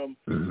teach him,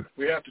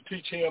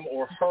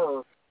 or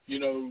her,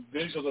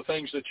 these are the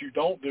things that you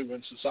don't do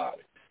in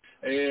society.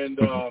 And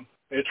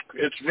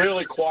it's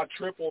really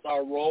quadrupled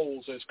our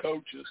roles as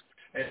coaches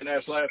and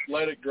as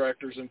athletic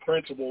directors and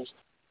principals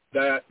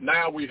that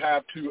now we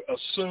have to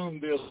assume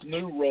this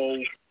new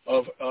role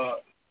of,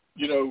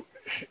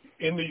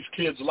 in these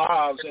kids'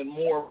 lives and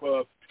more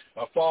of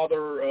a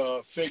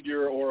father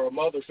figure or a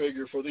mother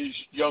figure for these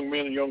young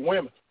men and young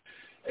women.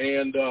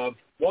 And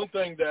one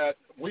thing that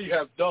we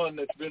have done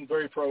that's been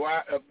very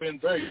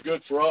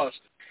good for us,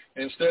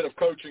 instead of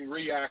coaching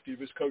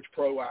reactive, is coach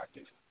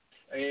proactive.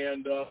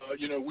 And,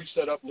 we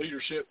set up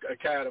leadership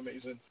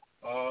academies, and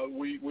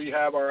we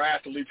have our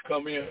athletes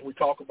come in. We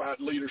talk about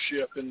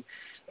leadership, and,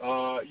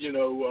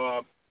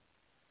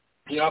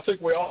 I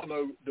think we all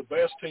know the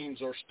best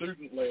teams are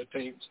student-led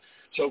teams.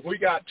 So if we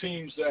got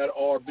teams that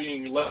are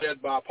being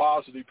led by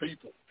positive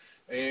people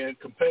and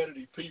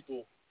competitive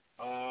people,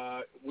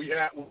 we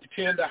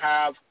tend to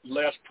have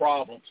less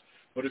problems.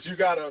 But if you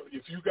got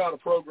a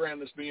program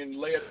that's being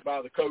led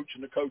by the coach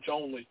and the coach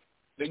only,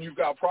 then you've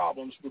got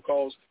problems,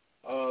 because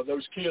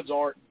those kids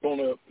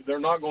they're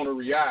not going to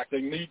react.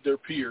 They need their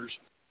peers.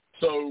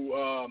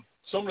 So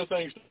some of the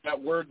things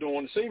that we're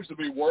doing seems to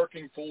be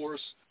working for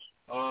us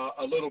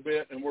a little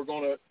bit, and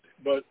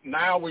but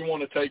now we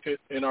want to take it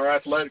in our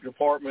athletic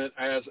department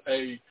as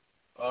a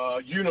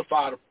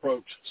unified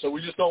approach. So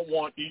we just don't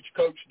want each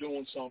coach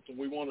doing something.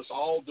 We want us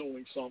all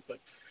doing something.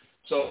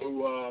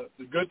 So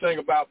the good thing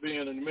about being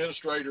an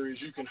administrator is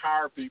you can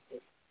hire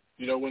people,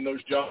 when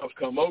those jobs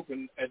come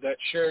open, and that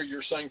share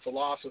your same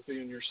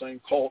philosophy and your same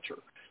culture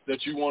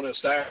that you want to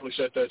establish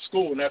at that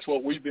school. And that's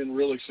what we've been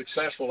really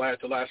successful at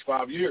the last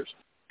 5 years.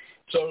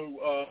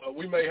 So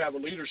we may have a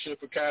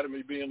leadership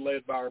academy being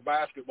led by our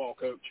basketball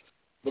coach,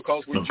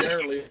 because we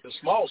generally at the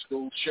small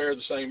schools share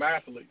the same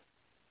athlete.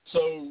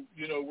 So,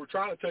 we're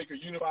trying to take a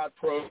unified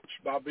approach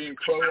by being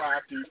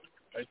proactive.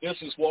 And this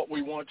is what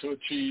we want to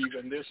achieve,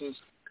 and this is,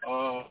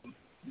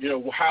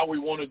 how we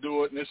want to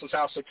do it, and this is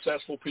how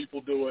successful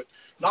people do it.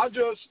 Not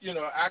just,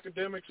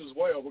 academics as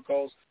well,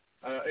 because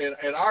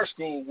at our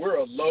school, we're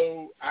a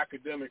low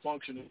academic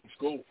functioning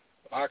school.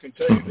 I can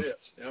tell you this.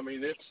 I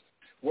mean,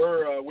 we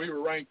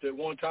were ranked at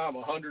one time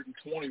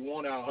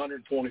 121 out of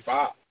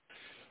 125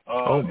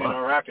 in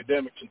our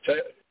academics and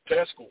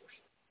test scores,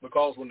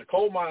 because when the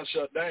coal mine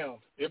shut down,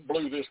 it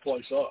blew this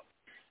place up.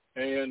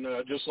 And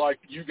just like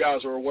you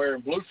guys are aware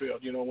in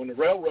Bluefield, when the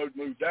railroad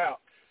moved out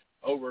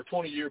over a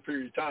 20-year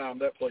period of time,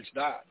 that place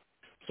died.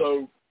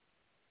 So,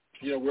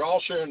 we're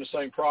all sharing the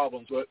same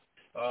problems. But,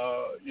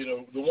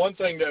 the one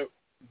thing that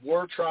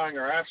we're trying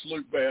our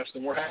absolute best,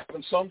 and we're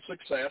having some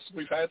success,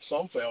 we've had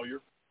some failure,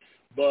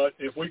 but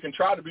if we can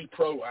try to be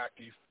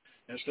proactive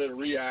instead of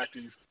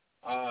reactive,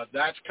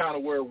 that's kind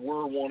of where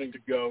we're wanting to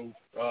go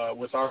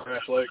with our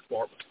athletic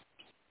department.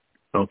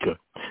 Okay.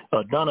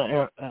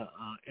 Donna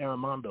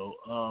Armando,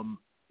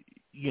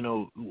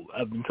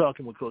 I've been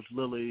talking with Coach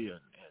Lilly and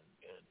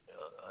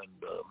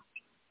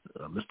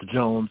Mr.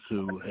 Jones,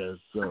 who has,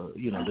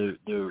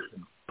 they're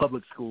in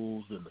public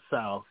schools in the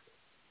South,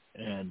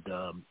 and,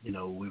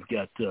 we've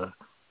got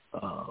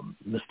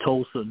Ms.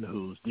 Tolson,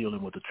 who's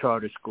dealing with a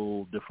charter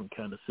school, different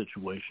kind of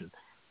situation.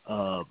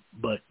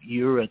 But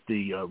you're at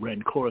the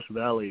Rancoras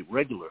Valley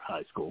regular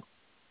high school,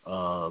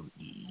 and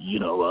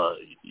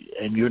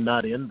you're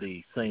not in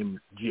the same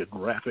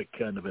geographic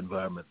kind of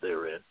environment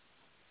they're in.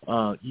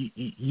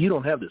 You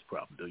don't have this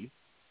problem, do you?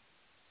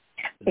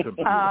 In terms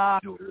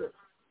of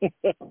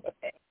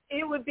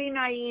it would be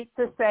naive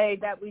to say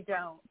that we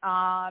don't.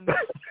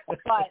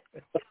 But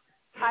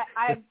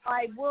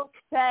I will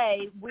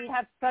say we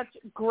have such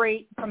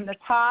great, from the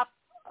top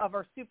of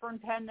our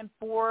superintendent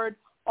board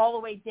all the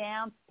way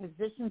down to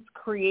positions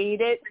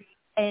created,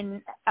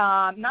 and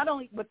not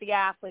only with the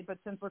athlete, but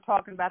since we're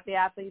talking about the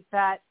athletes,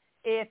 that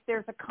if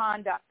there's a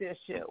conduct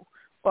issue,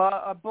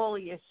 a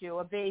bully issue,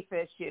 a vape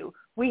issue,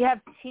 we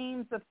have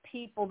teams of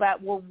people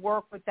that will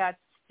work with that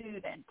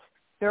student,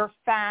 their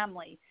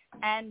family,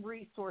 and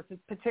resources,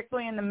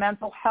 particularly in the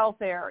mental health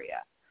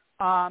area.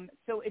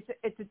 So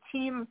it's a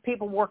team of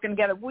people working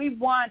together. We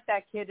want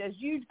that kid, as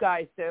you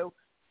guys do,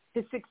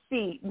 to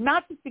succeed,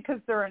 not just because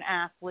they're an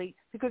athlete,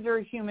 because they're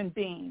a human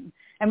being,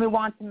 and we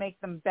want to make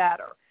them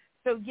better.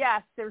 So,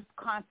 yes, there's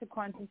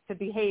consequences to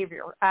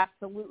behavior,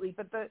 absolutely.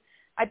 But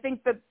I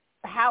think that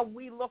how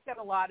we look at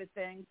a lot of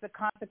things, the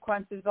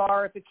consequences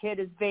are if a kid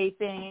is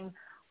vaping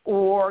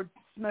or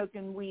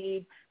smoking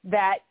weed,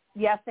 that,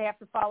 yes, they have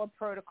to follow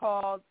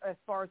protocols as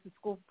far as the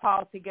school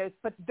policy goes,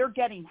 but they're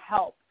getting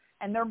help,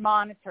 and they're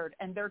monitored,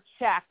 and they're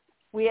checked.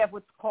 We have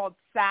what's called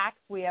SACs.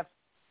 We have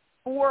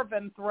 4 of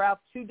them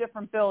throughout 2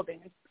 different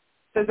buildings.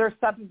 So there's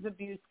substance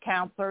abuse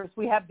counselors.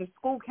 We have the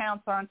school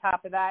counselor on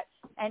top of that,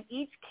 and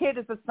each kid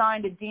is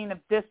assigned a dean of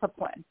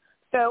discipline.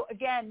 So,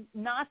 again,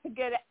 not to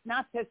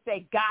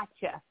say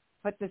gotcha,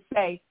 but to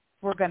say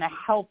we're going to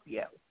help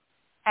you.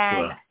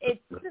 And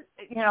it's,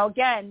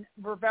 again,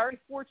 we're very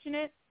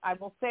fortunate. I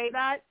will say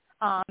that.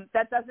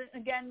 That doesn't,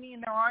 again,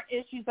 mean there aren't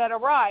issues that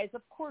arise.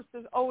 Of course,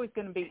 there's always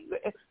going to be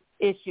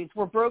issues.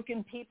 We're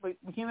broken people.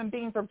 Human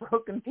beings are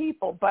broken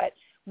people. But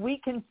we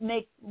can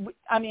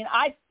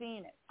I've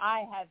seen it.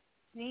 I have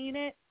seen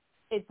it.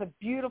 It's a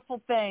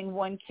beautiful thing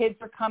when kids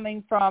are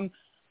coming from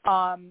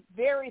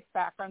various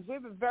backgrounds. We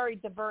have a very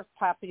diverse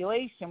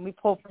population. We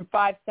pull from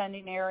 5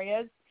 sending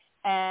areas.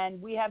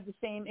 and we have the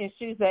same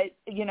issues that,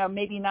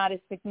 maybe not as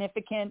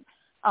significant,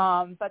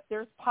 but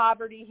there's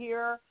poverty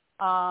here.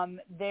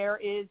 There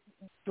is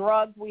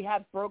drugs. We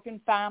have broken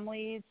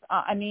families.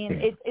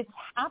 It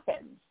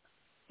happens.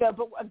 So,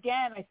 but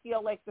again, I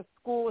feel like the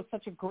school is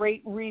such a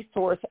great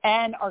resource,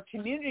 and our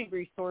community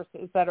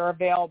resources that are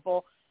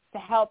available to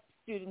help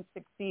students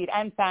succeed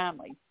and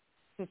families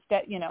to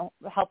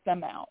help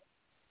them out.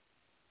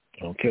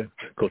 Okay.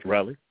 Coach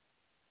Riley?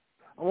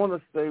 I want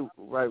to stay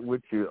right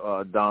with you,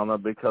 Donna,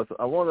 because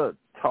I want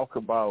to talk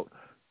about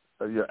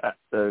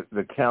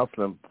the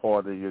counseling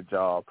part of your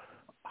job.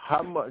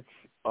 How much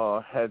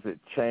has it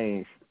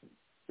changed?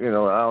 I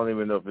don't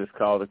even know if it's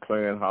called a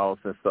clearinghouse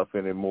and stuff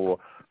anymore.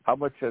 How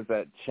much has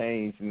that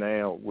changed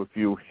now with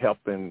you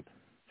helping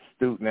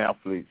student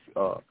athletes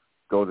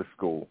go to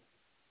school?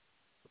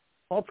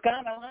 Well, it's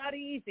gotten a lot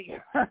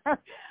easier,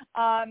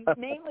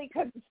 mainly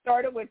because it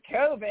started with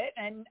COVID,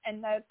 and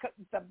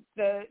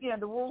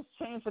the rules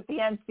changed with the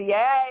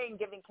NCAA and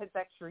giving kids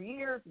extra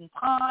years and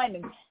time,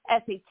 and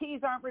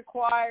SATs aren't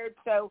required.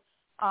 So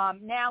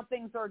now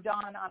things are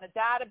done on a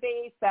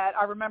database that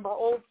I remember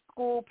old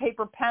school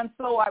paper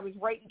pencil. I was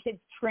writing kids'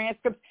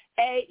 transcripts.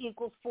 A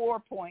equals 4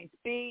 points.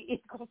 B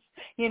equals,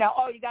 you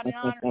got an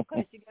honors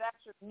class, you get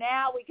extra.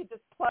 Now we could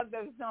just plug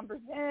those numbers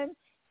in.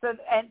 So,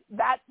 and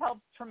that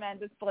helps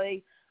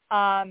tremendously.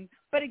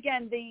 But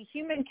again, the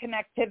human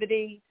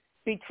connectivity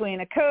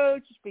between a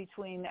coach,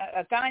 between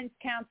a guidance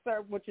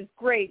counselor, which is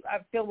great. I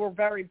feel we're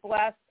very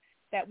blessed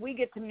that we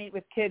get to meet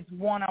with kids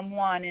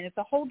one-on-one, and it's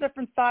a whole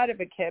different side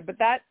of a kid. But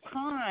that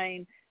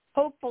time,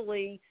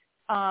 hopefully,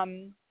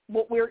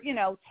 what we're,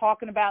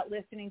 talking about,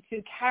 listening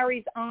to,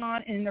 carries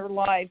on in their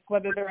lives,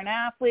 whether they're an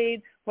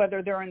athlete,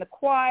 whether they're in the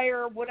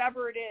choir,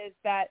 whatever it is,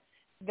 that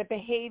the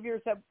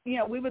behaviors that,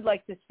 we would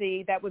like to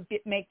see that would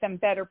make them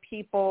better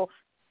people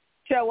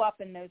show up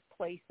in those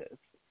places.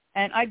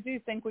 And I do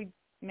think we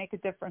make a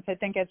difference. I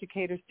think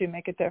educators do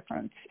make a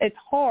difference. It's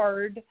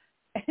hard,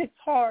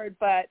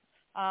 but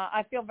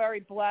I feel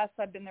very blessed.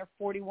 I've been there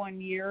 41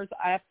 years.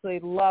 I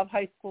absolutely love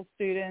high school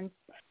students.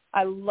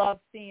 I love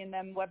seeing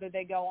them, whether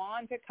they go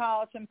on to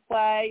college and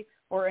play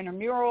or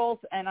intramurals,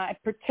 and I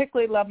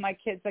particularly love my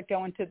kids that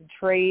go into the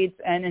trades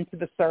and into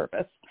the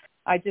service.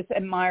 I just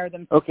admire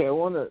them. Okay,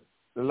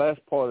 the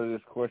last part of this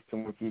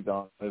question with you,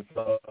 Don, is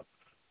now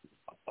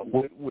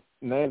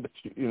that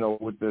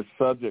with the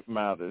subject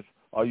matters,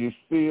 are you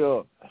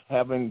still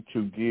having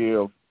to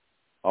give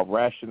a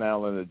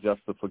rationale and a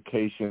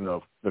justification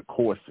of the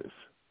courses?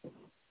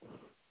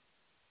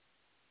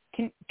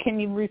 Can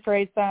you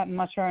rephrase that? I'm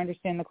not sure I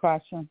understand the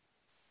question.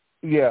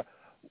 Yeah,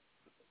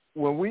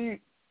 when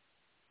we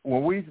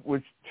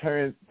would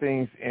turn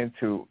things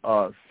into,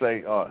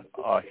 say,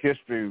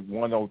 History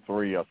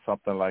 103 or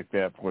something like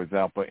that, for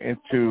example,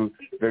 into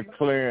the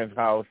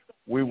clearinghouse,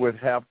 we would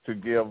have to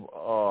give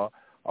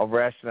a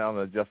rationale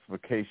and a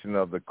justification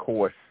of the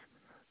course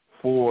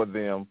for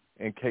them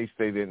in case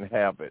they didn't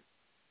have it.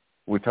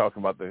 We're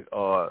talking about the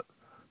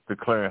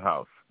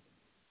clearinghouse.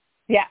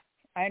 Yeah,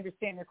 I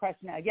understand your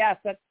question now. Yes,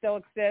 that still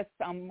exists.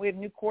 We have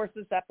new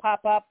courses that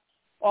pop up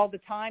all the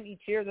time.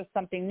 Each year there's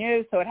something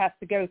new, so it has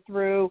to go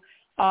through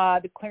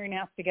the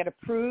clearinghouse to get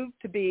approved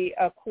to be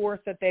a course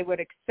that they would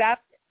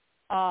accept.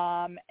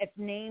 If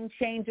name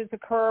changes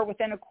occur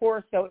within a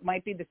course, so it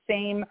might be the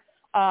same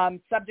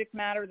subject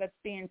matter that's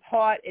being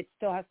taught, it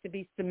still has to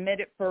be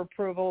submitted for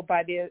approval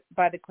by the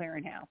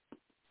clearinghouse.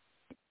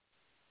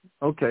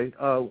 Okay.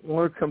 I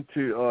want to come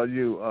to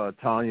you,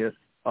 Tanya.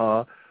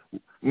 Now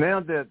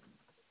that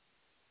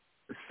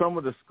some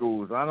of the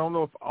schools, I don't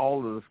know if all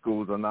of the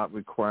schools are not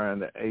requiring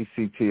the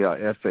ACT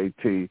or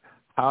SAT,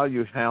 how are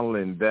you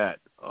handling that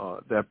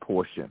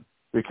portion?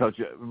 Because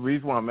the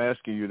reason why I'm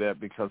asking you that,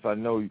 because I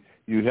know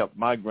you helped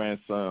my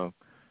grandson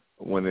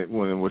when it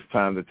was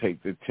time to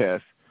take the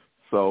test.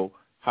 So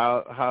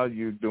how are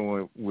you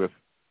doing with,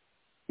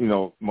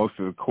 most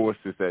of the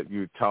courses that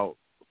you taught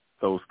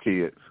those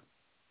kids?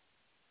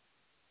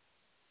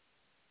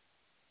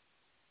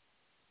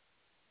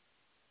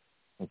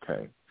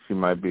 Okay. She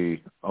might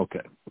be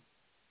okay.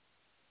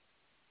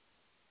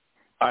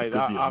 All right,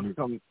 I'll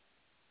come.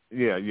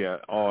 Yeah.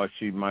 Or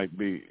she might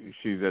be.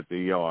 She's at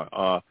the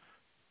ER.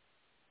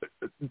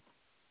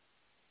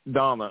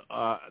 Donna,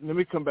 let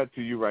me come back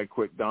to you right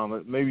quick,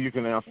 Donna. Maybe you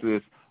can answer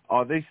this.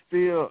 Are they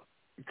still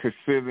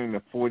considering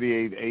the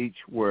 48H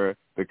where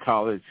the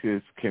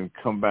colleges can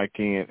come back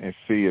in and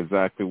see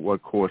exactly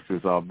what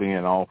courses are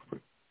being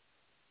offered?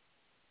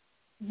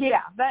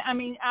 Yeah,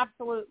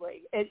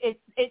 absolutely.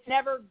 It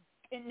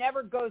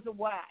never goes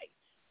away.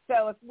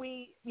 So if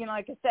we,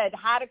 like I said,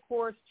 had a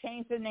course,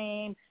 change the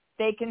name,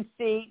 they can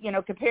see,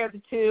 compare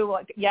the two,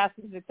 like, yes,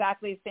 it's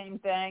exactly the same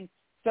thing.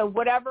 So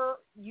whatever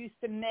you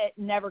submit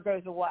never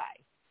goes away.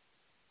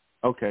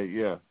 Okay,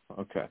 yeah,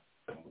 okay.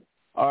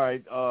 All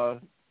right,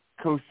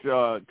 Coach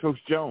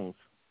Jones,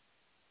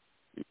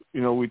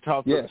 we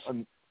talked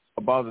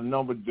about a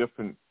number of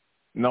different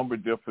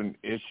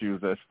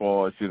issues as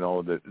far as,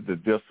 the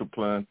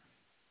discipline,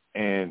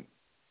 and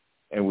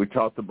we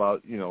talked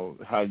about,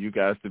 how you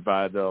guys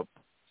divide up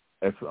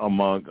as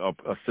among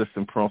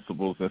assistant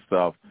principals and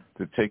stuff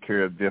to take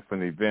care of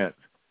different events.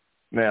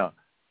 Now,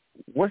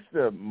 what's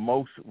the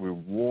most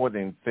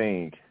rewarding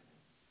thing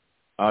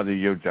out of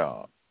your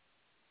job?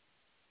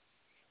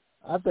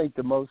 I think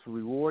the most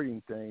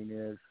rewarding thing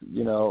is,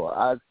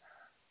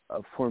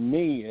 for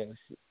me, is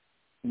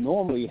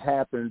normally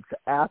happens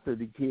after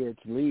the kids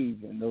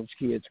leave, and those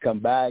kids come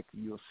back.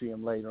 You'll see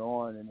them later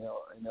on, and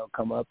they'll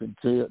come up and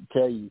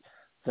tell you,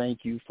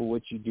 thank you for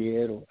what you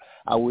did, or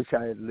I wish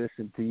I had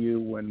listened to you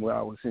when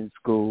I was in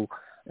school.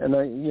 And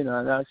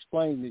I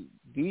explained that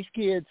these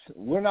kids,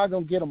 we're not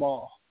going to get them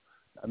all.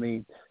 I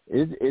mean,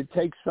 it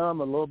takes some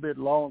a little bit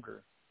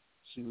longer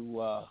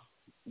to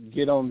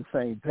get on the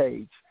same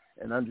page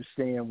and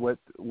understand what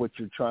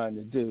you're trying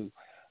to do.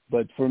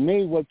 But for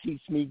me, what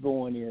keeps me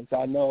going is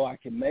I know I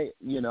can make,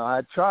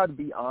 I try to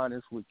be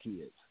honest with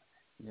kids.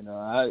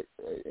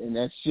 And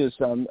that's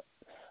just, I'm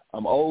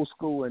old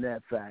school in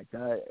that fact.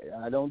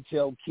 I don't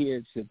tell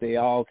kids that they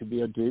all could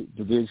be a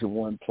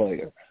Division I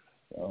player.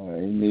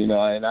 And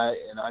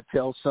I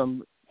tell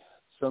some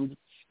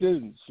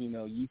students,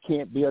 you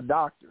can't be a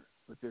doctor,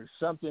 but there's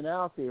something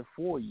out there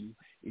for you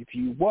if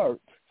you work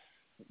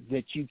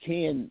that you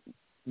can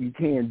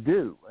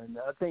do. And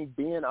I think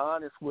being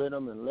honest with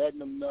them and letting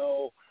them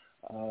know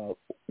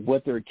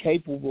what they're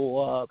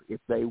capable of if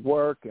they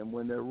work, and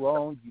when they're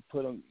wrong, you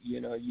put them,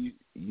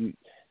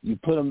 you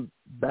put them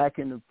back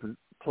in the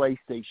place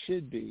they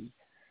should be.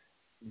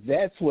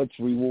 That's what's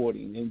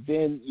rewarding. And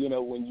then,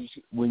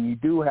 when you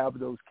do have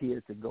those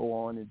kids that go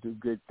on and do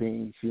good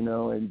things,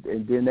 and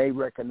then they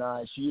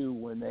recognize you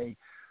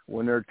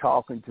when they're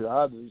talking to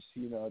others,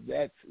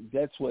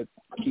 that's what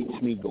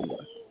keeps me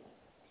going.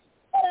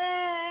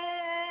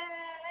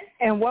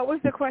 And what was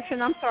the question?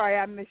 I'm sorry,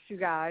 I missed you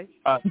guys.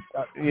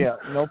 Yeah,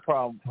 no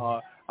problem.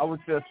 I was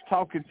just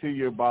talking to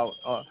you about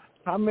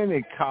how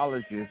many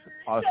colleges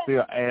are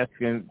still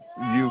asking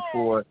you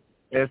for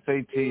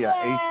SAT or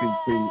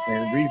ACT,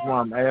 and the reason why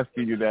I'm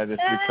asking you that is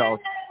because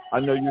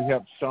I know you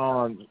helped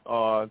Sean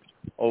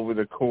over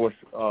the course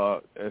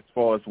as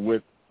far as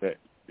with the,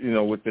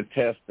 with the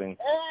testing.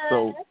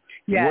 So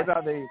yes.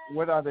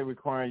 What are they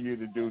requiring you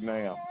to do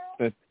now,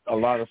 since a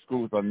lot of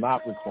schools are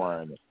not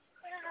requiring it?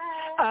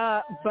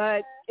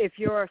 But if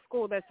you're a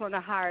school that's on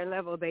a higher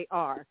level, they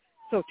are.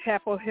 So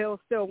Chapel Hill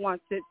still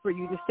wants it for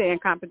you to stay in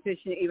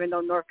competition, even though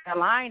North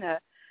Carolina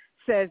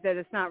says that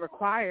it's not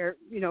required,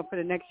 for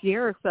the next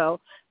year or so.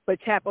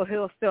 But Chapel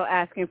Hill's still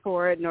asking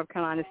for it. North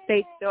Carolina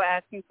State's still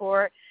asking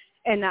for it.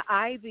 And the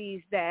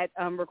Ivies that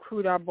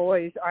recruit our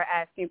boys are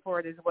asking for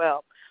it as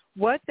well.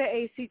 What the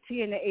ACT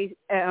and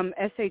the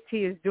SAT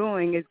is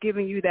doing is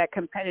giving you that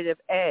competitive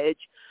edge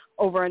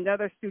over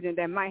another student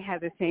that might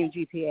have the same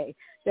GPA,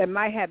 that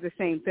might have the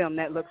same film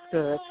that looks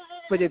good.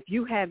 But if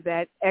you have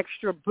that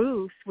extra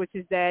boost, which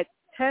is that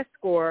test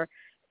score,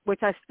 which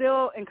I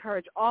still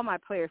encourage all my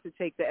players to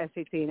take the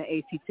SAT and the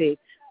ACT,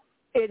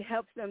 it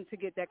helps them to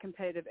get that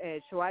competitive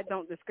edge. So I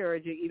don't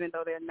discourage it, even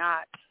though they're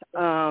not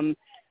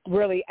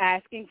really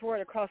asking for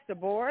it across the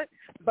board,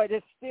 but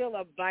it's still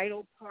a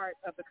vital part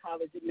of the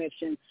college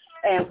admission.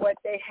 And what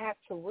they have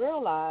to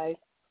realize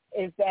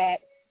is that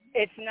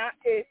it's not,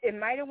 it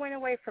might have went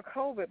away for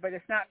COVID, but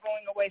it's not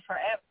going away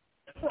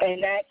forever.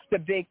 And that's the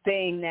big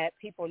thing that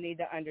people need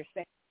to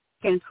understand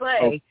and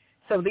play.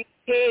 So these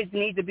kids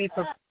need to be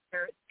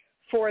prepared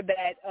for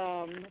that,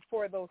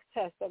 for those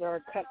tests that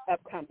are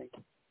upcoming.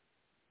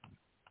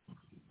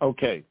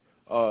 Okay.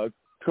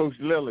 Coach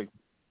Lilly,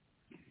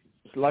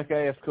 like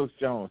I asked Coach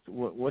Jones,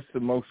 what's the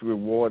most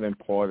rewarding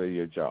part of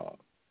your job?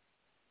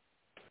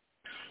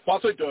 Well,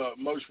 I think the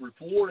most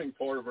rewarding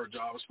part of our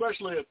job,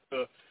 especially at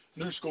the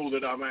new school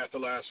that I'm at the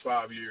last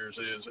 5 years,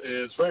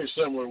 is very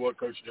similar to what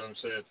Coach Jones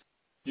said.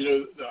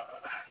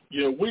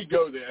 We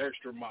go the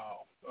extra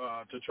mile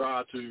to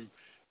try to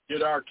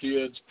get our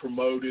kids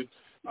promoted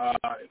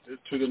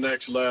to the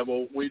next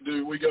level. We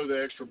go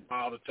the extra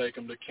mile to take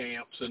them to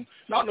camps, and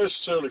not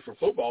necessarily for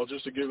football,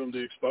 just to give them the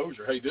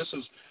exposure. Hey, this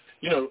is,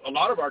 a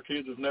lot of our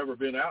kids have never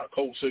been out of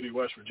Coal City,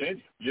 West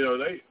Virginia.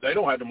 They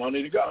don't have the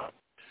money to go.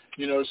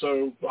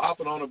 So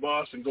hopping on a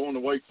bus and going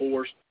to Wake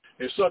Forest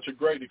is such a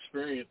great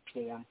experience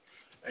for them.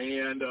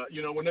 And,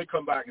 when they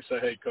come back and say,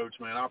 hey, Coach,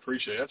 man, I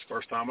appreciate it. That's the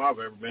first time I've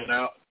ever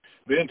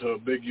been to a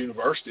big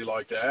university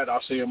like that. I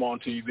see them on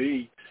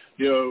TV,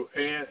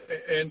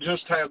 and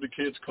just have the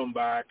kids come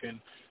back and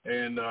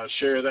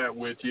share that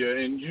with you.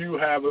 And you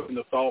have it in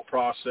the thought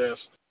process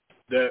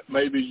that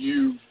maybe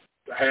you've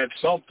had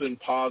something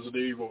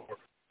positive or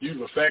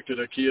you've affected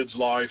a kid's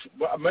life,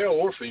 male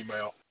or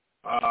female,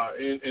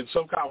 in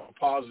some kind of a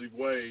positive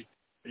way.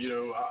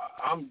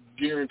 I'm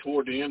gearing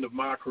toward the end of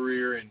my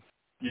career, and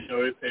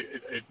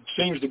it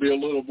seems to be a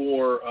little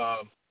more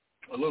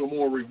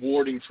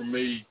rewarding for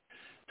me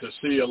to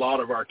see a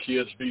lot of our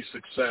kids be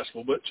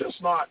successful, but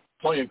just not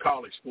playing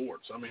college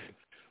sports. I mean,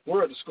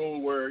 we're at a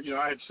school where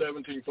I had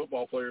 17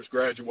 football players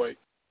graduate.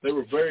 They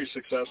were very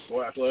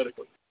successful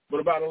athletically,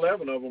 but about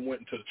 11 of them went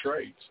into the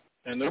trades,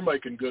 and they're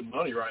making good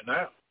money right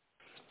now.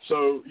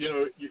 So,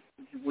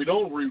 we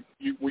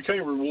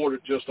can't reward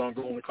it just on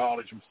going to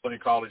college and playing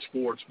college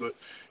sports, but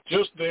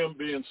just them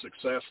being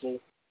successful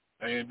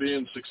and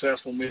being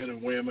successful men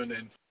and women.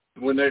 And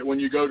when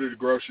you go to the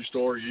grocery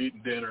store, you're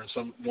eating dinner,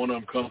 and one of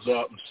them comes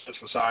up and sits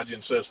beside you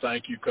and says,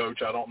 "Thank you,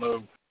 Coach. I don't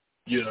know,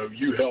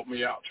 you helped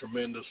me out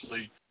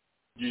tremendously."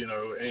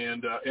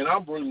 And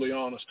I'm brutally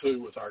honest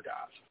too with our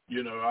guys.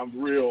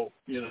 I'm real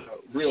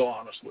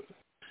honest with them.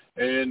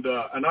 And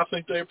I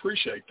think they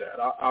appreciate that.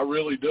 I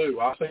really do.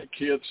 I think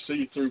kids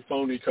see through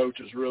phony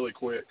coaches really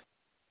quick.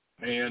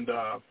 And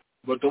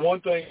but the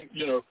one thing,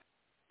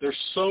 there's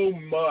so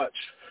much.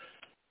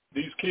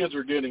 These kids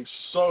are getting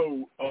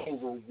so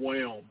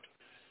overwhelmed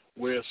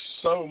with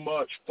so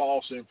much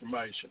false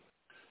information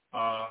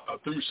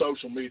through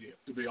social media,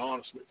 to be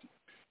honest with you,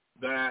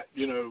 that,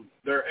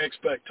 their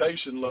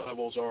expectation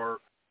levels are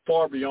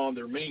far beyond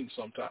their means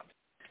sometimes.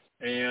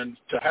 And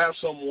to have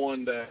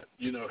someone that,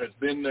 has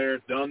been there,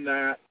 done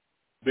that,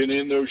 been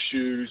in those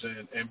shoes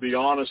and be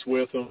honest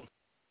with them.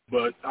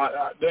 But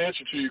the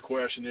answer to your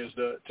question is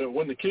that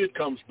when the kid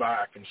comes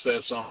back and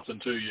says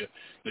something to you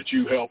that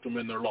you helped them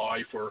in their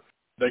life, or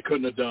they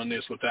couldn't have done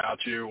this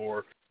without you,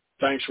 or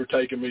thanks for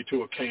taking me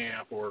to a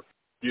camp, or,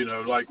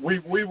 like we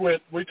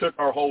took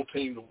our whole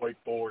team to Wake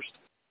Forest.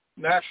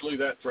 Naturally,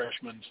 that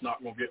freshman's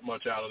not going to get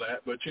much out of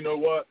that. But you know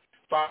what?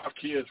 5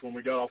 kids when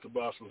we got off the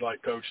bus was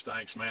like, "Coach,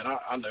 thanks, man.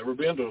 I've never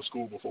been to a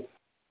school before."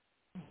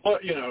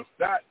 But,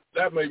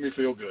 that made me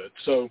feel good.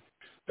 So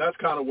that's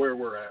kind of where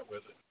we're at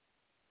with it.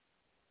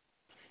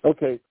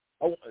 Okay.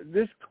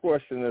 This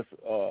question is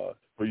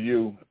for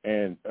you,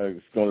 and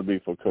it's going to be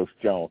for Coach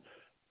Jones.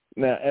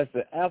 Now, as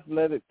the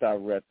athletic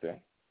director,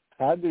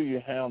 how do you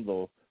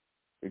handle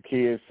the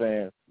kids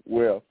saying,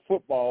 "Well,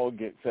 football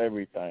gets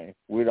everything.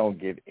 We don't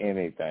get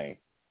anything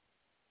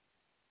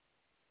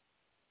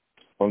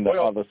from the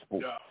other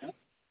sports"?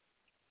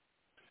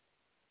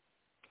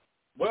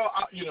 Well,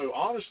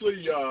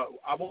 honestly,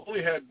 I've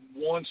only had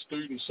one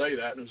student say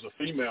that, and it was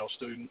a female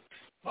student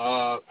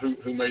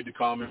who made the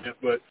comment.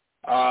 But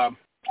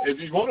if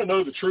you want to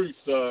know the truth,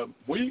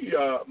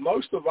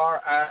 most of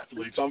our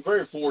athletes, I'm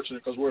very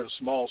fortunate because we're at a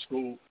small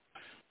school,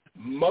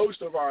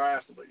 most of our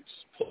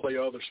athletes play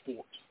other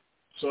sports.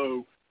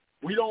 So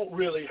we don't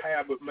really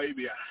have but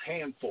maybe a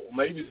handful,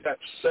 maybe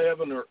that's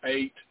 7 or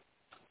 8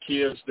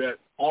 kids that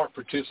aren't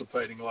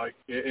participating.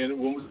 And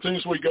as soon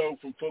as we go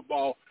from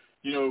football,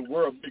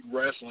 we're a big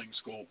wrestling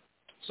school.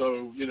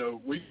 So,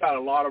 we've got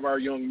a lot of our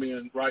young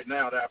men right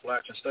now at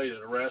Appalachian State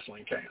at a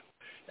wrestling camp.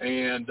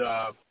 And,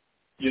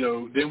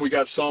 then we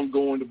got some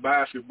going to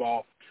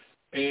basketball.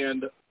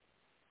 And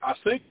I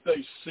think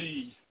they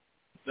see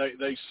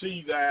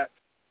that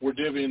we're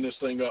divvying this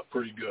thing up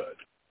pretty good,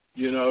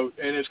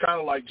 and it's kind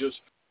of like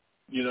just,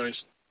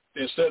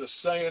 instead of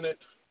saying it,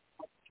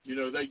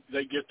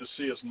 they get to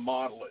see us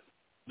model it.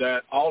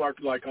 That all our,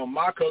 like on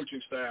my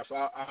coaching staff,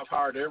 I've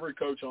hired every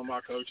coach on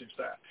my coaching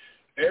staff.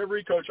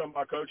 Every coach on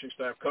my coaching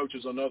staff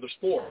coaches another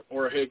sport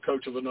or a head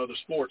coach of another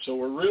sport. So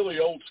we're really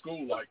old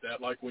school like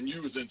that, like when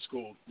you was in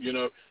school,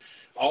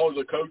 all of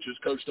the coaches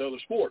coached other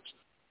sports.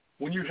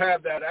 When you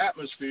have that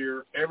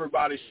atmosphere,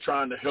 everybody's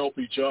trying to help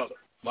each other.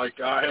 Like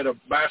I had a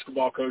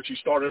basketball coach, he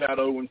started out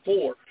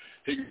 0-4.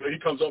 He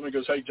comes up and he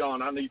goes, "Hey,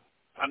 John, I need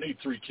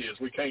 3 kids.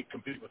 We can't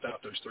compete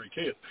without those 3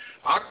 kids."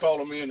 I call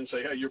them in and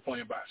say, "Hey, you're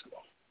playing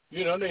basketball."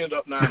 And they end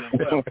up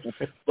 9-11.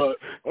 But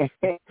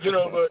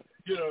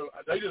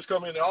they just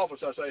come in the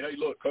office. I say, "Hey,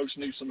 look, coach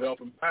needs some help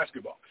in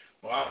basketball."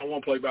 "Well, I don't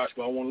want to play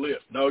basketball. I want to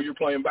lift." "No, you're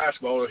playing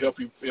basketball.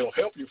 It'll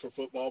help you for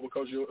football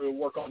because it'll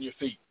work on your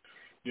feet.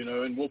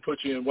 And we'll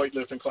put you in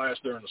weightlifting class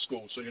during the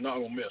school, so you're not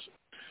going to miss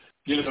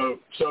it."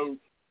 So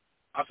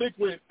I think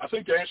the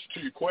answer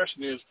to your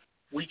question is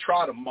we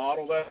try to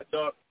model that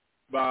up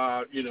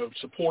by,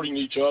 supporting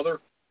each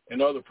other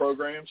and other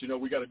programs.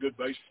 We got a good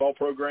baseball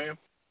program.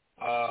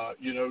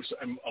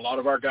 And a lot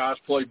of our guys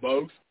play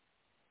both,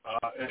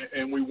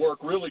 and we work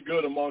really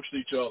good amongst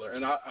each other.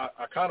 And I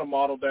kind of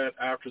modeled that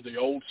after the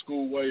old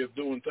school way of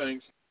doing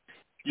things.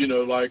 In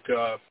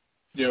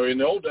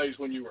the old days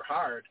when you were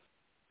hired,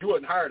 you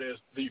wasn't hired as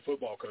the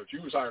football coach.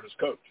 You was hired as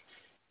coach.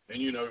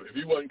 And, if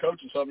you wasn't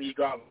coaching something, you was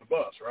driving the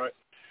bus, right?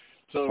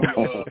 So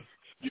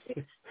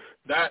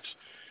that's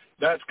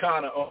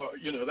kind of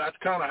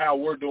how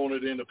we're doing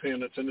it,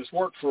 Independence, and it's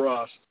worked for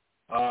us.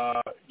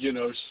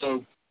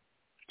 So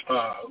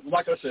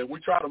like I said, we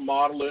try to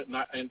model it,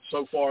 and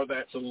so far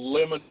that's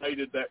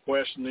eliminated that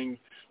question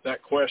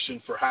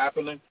for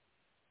happening.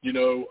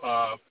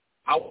 I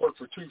work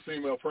for 2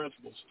 female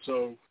principals,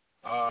 so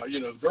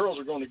the girls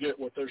are going to get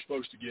what they're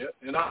supposed to get,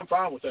 and I'm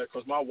fine with that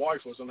because my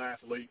wife was an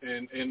athlete,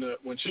 and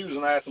when she was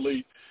an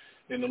athlete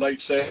in the late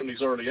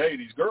 70s, early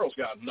 80s, girls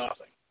got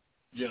nothing,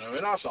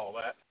 and I saw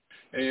that,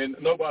 and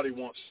nobody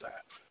wants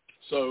that.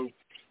 So,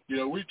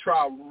 we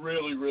try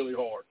really, really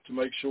hard to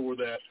make sure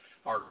that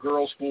our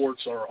girl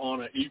sports are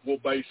on an equal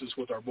basis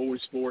with our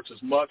boys sports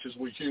as much as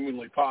we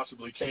humanly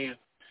possibly can,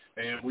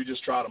 and we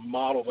just try to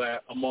model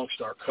that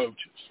amongst our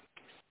coaches.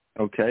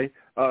 Okay.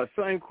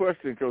 Same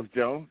question, Coach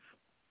Jones.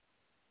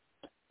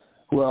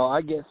 Well,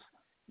 I guess,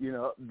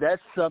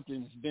 that's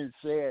something that's been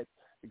said,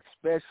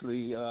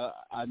 especially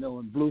I know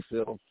in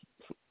Bluefield,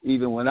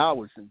 even when I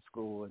was in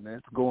school, and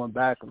that's going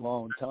back a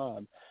long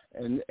time.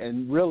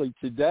 And really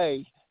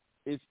today,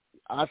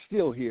 I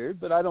still hear it,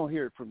 but I don't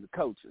hear it from the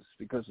coaches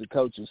because the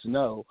coaches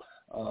know.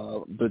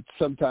 But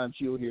sometimes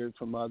you'll hear it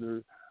from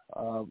other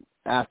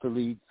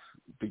athletes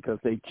because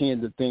they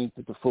tend to think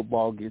that the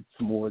football gets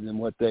more than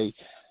what they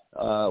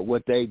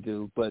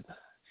do. But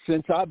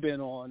since I've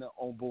been on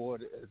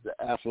board as the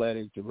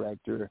athletic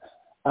director,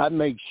 I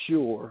make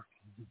sure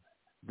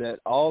that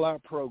all our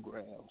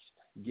programs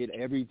get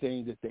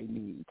everything that they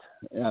need.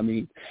 I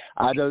mean,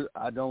 I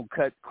don't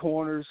cut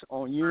corners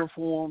on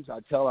uniforms. I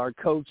tell our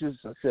coaches,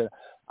 I said,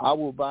 I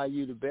will buy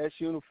you the best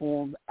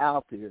uniform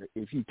out there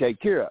if you take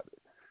care of it.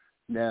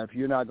 Now, if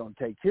you're not going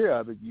to take care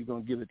of it, you're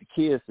going to give it to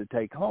kids to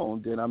take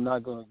home, then I'm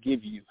not going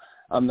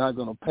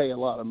to pay a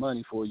lot of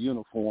money for a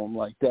uniform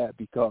like that,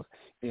 because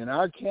in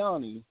our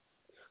county,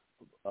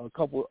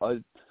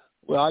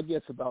 I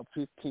guess about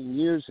 15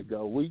 years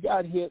ago, we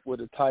got hit with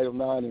a Title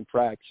IX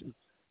infraction,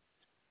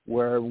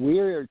 where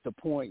we're at the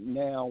point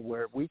now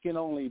where we can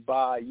only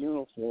buy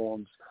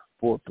uniforms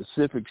for a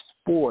specific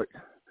sport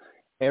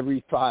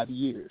every 5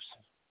 years.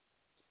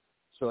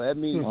 So that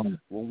means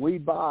when we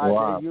buy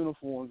that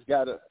uniforms,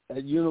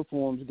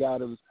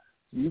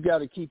 you got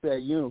to keep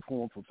that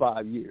uniform for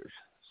 5 years.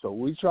 So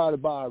we try to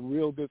buy a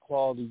real good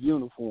quality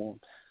uniform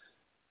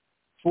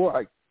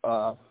for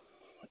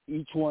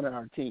each one of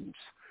our teams,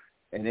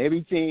 and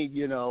everything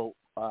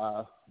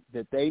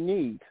that they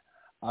need.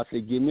 I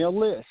say, give me a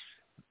list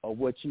of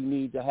what you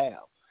need to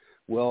have.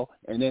 Well,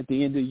 and at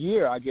the end of the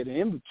year, I get an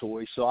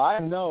inventory, so I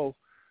know,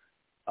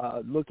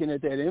 looking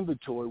at that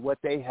inventory, what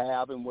they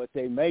have and what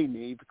they may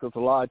need, because a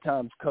lot of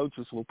times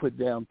coaches will put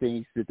down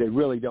things that they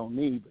really don't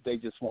need, but they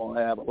just want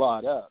to have a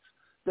lot of.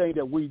 Thing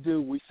that we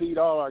do, we feed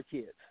all our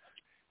kids.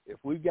 If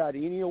we got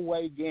any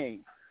away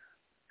game,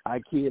 our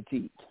kids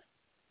eat.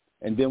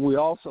 And then we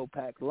also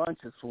pack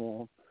lunches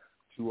for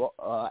them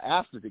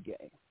after the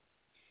game.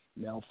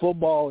 Now,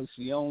 football is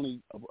the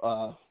only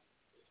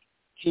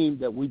team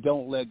that we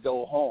don't let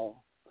go home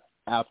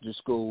after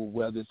school,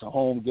 whether it's a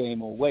home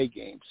game or away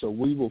game. So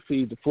we will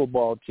feed the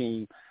football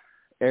team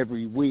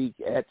every week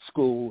at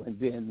school, and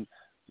then,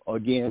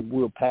 again,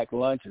 we'll pack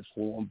lunches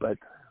for them. But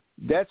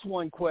that's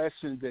one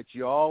question that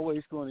you're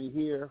always going to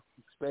hear,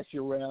 especially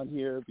around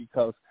here,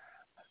 because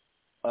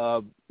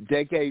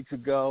decades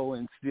ago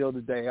and still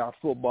today, our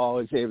football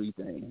is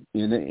everything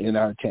in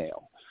our town.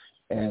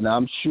 And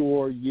I'm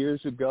sure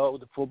years ago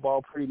the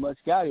football pretty much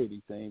got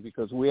everything,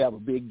 because we have a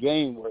big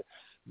game where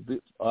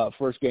the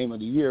first game of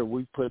the year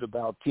we put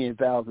about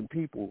 10,000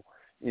 people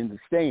in the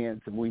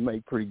stands, and we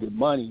make pretty good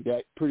money.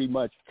 That pretty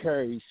much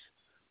carries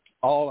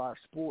all our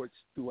sports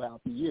throughout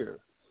the year.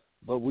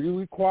 But we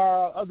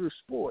require other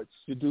sports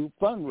to do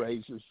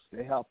fundraisers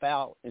to help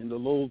out in the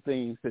little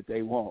things that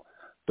they want.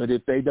 But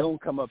if they don't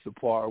come up to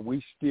par,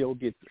 we still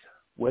get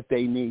what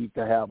they need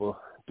to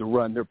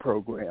run their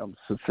program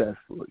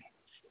successfully.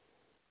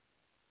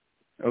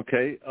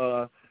 Okay,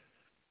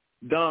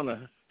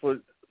 Donna, for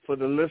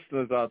the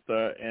listeners out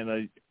there,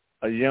 and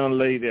a young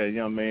lady, a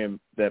young man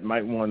that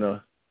might want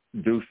to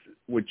do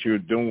what you're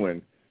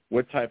doing,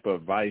 what type of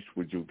advice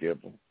would you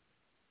give them?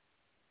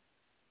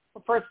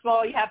 Well, first of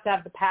all, you have to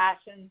have the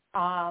passion,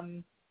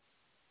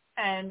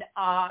 and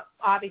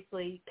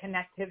obviously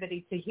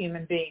connectivity to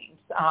human beings.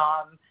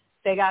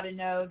 They got to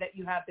know that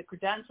you have the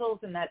credentials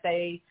and that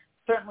they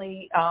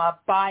certainly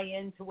buy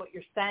into what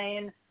you're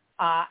saying.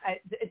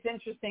 It's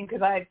interesting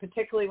because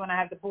particularly when I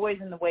have the boys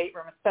in the weight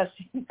room,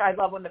 especially I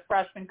love when the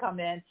freshmen come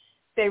in,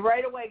 they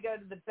right away go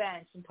to the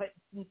bench and put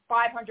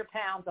 500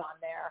 pounds on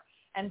there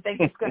and think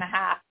it's going to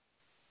happen.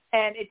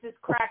 And it just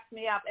cracks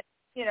me up. And,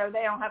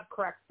 they don't have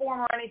correct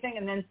form or anything.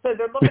 And then so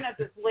they're looking at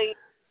this lady,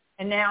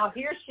 and now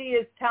here she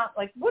is telling,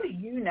 like, what do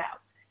you know?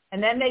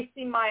 And then they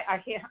see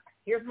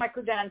here's my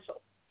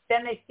credentials.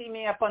 Then they see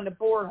me up on the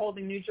board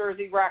holding New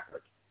Jersey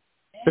records.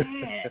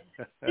 Man,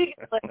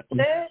 like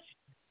this.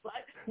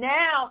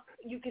 Now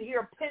you can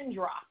hear a pin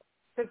drop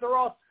because they're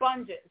all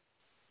sponges.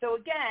 So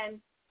again,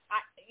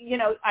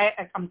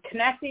 I'm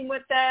connecting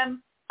with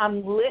them.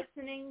 I'm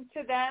listening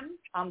to them.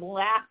 I'm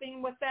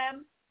laughing with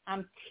them.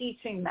 I'm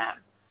teaching them.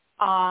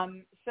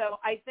 So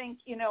I think,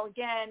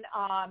 again,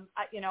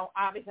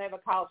 obviously I have a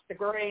college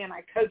degree and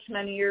I coached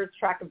many years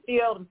track and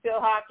field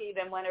hockey,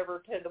 then went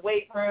over to the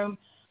weight room.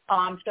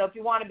 So if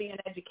you want to be in an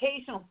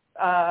educational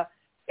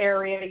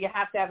area, you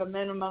have to have a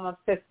minimum of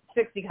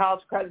 60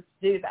 college credits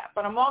to do that.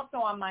 But I'm also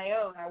on my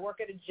own. I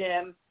work at a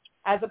gym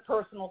as a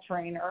personal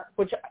trainer,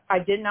 which I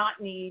did not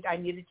need. I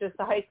needed just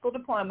a high school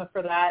diploma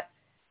for that,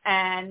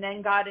 and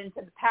then got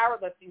into the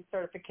powerlifting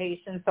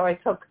certification. So I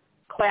took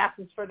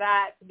classes for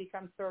that to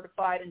become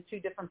certified in 2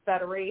 different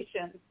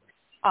federations.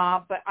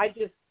 But I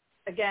just,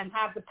 again,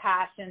 have the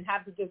passion,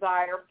 have the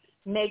desire,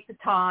 make the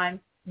time.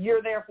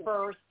 You're there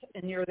first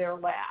and you're there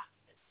last.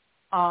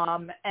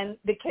 And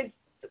the kids,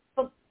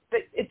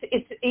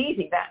 it's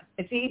easy then.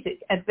 It's easy.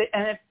 And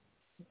if,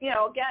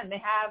 again,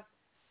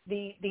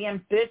 the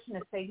ambition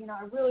to say,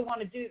 I really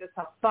want to do this.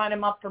 I'll sign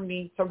him up for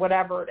meets or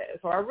whatever it is.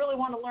 Or I really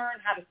want to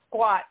learn how to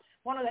squat.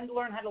 I want them to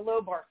learn how to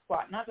low bar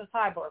squat, not just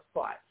high bar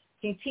squat.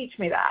 Can you teach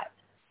me that?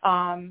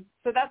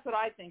 So that's what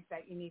I think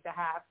that you need to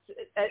have.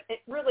 It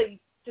really,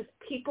 just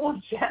people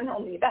in general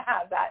need to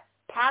have that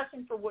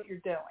passion for what you're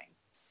doing.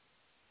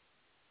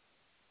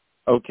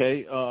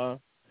 Okay.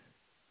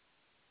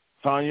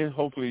 Tanya,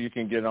 hopefully you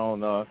can get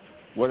on.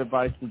 What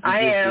advice would you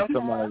give to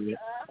somebody?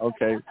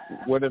 Okay.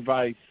 What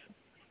advice?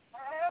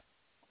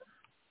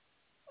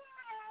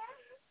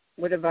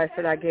 What advice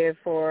would I give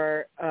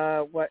for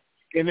what?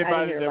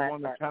 Anybody that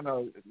want to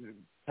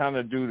kind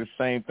of do the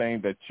same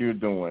thing that you're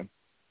doing,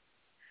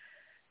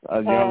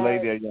 a young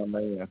lady, a young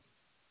man.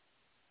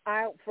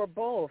 For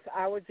both,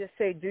 I would just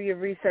say do your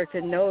research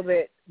and know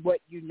that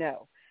what you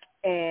know.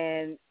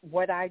 And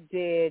what I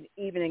did,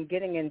 even in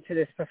getting into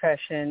this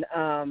profession,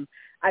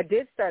 I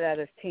did start out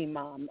as team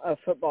mom of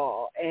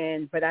football,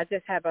 but I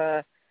just have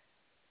a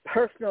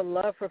personal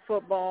love for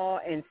football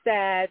and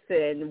stats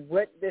and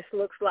what this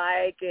looks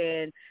like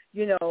and,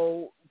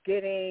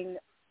 getting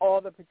all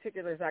the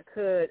particulars I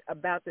could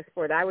about the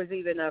sport. I was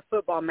even a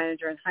football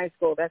manager in high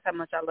school. That's how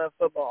much I love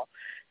football.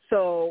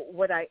 So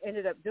what I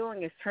ended up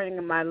doing is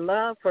turning my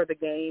love for the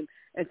game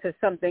into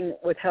something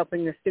with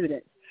helping the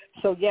students.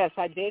 So, yes,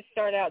 I did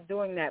start out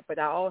doing that, but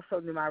I also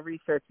do my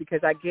research because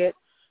I get,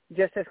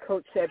 just as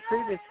Coach said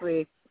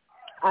previously,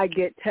 I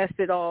get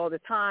tested all the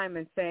time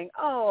and saying,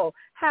 oh,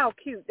 how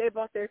cute, they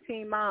bought their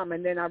team mom,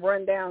 and then I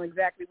run down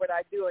exactly what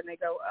I do, and they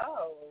go,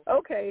 oh,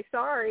 okay,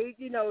 sorry.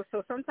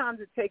 So sometimes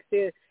it takes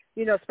the,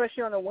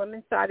 especially on the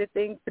women's side of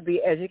things, to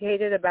be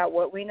educated about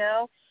what we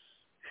know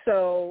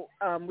so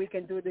we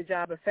can do the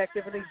job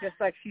effectively. Just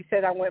like she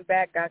said, I went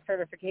back, got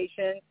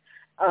certification,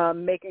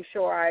 making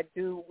sure I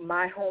do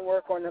my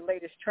homework on the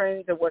latest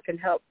trends and what can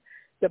help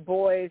the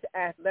boys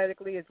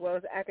athletically as well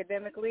as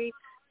academically,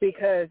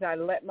 because I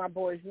let my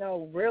boys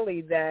know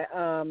really that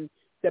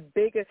the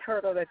biggest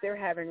hurdle that they're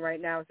having right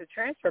now is the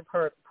transfer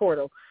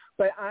portal.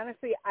 But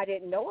honestly, I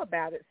didn't know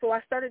about it. So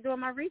I started doing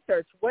my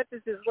research. What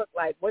does this look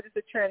like? What does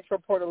the transfer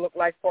portal look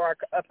like for our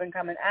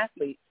up-and-coming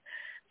athletes?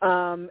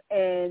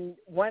 And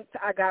once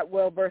I got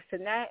well-versed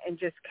in that and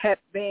just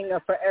kept being a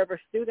forever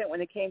student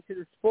when it came to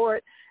the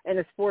sport and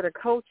the sport of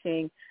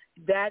coaching,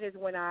 that is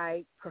when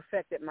I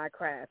perfected my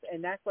craft.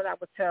 And that's what I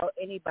would tell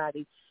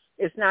anybody.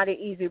 It's not an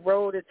easy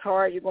road. It's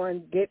hard. You're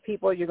going to get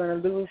people. You're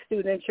going to lose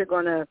students. You're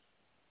going to,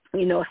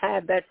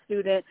 have that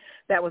student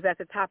that was at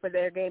the top of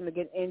their game to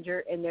get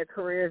injured and their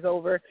career is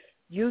over.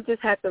 You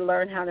just have to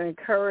learn how to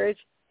encourage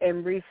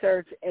and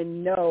research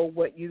and know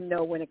what you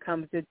know when it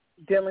comes to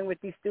dealing with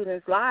these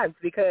students' lives,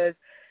 because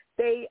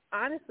they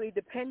honestly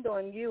depend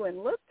on you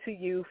and look to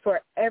you for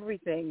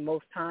everything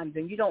most times,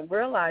 and you don't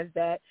realize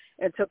that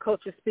until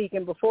Coach was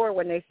speaking before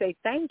when they say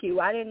thank you.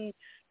 I didn't,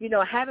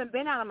 I haven't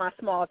been out of my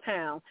small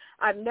town.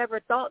 I've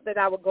never thought that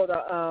I would go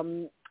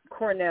to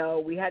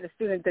Cornell. We had a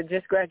student that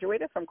just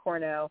graduated from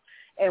Cornell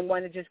and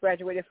one that just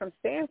graduated from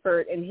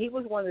Stanford, and he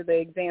was one of the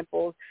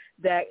examples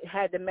that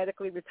had to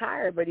medically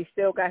retire, but he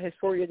still got his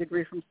 4-year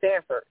degree from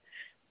Stanford,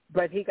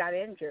 but he got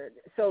injured.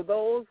 So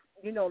those,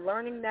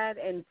 learning that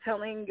and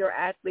telling your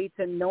athletes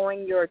and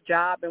knowing your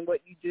job and what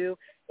you do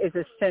is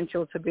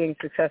essential to being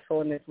successful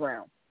in this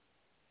realm.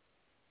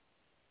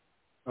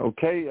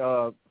 Okay,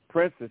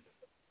 Princess.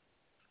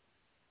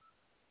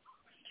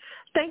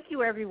 Thank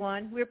you,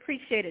 everyone. We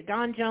appreciate it.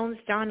 Don Jones,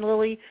 John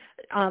Lilly,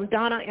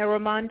 Donna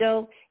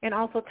Armando, and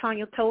also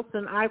Tanya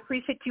Tolson. I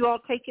appreciate you all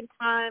taking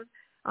time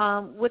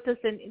with us,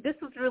 and this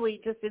was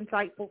really just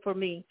insightful for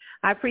me.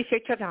 I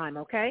appreciate your time,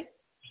 okay?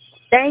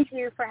 Thank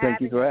you for having me.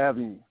 Thank you for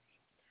having me.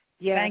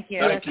 Yes, thank you.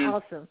 Yes,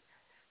 awesome.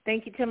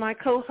 Thank you to my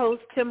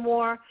co-hosts, Tim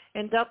Moore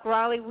and Duck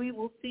Riley. We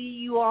will see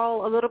you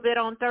all a little bit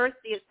on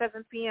Thursday at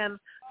 7 p.m.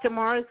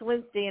 Tomorrow's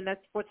Wednesday, and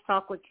that's Sports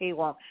Talk with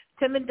K-Walk.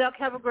 Tim and Duck,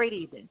 have a great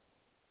evening.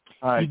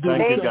 All right,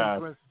 thank you,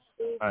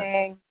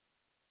 guys.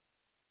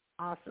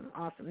 Awesome.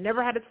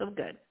 Never had it so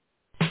good.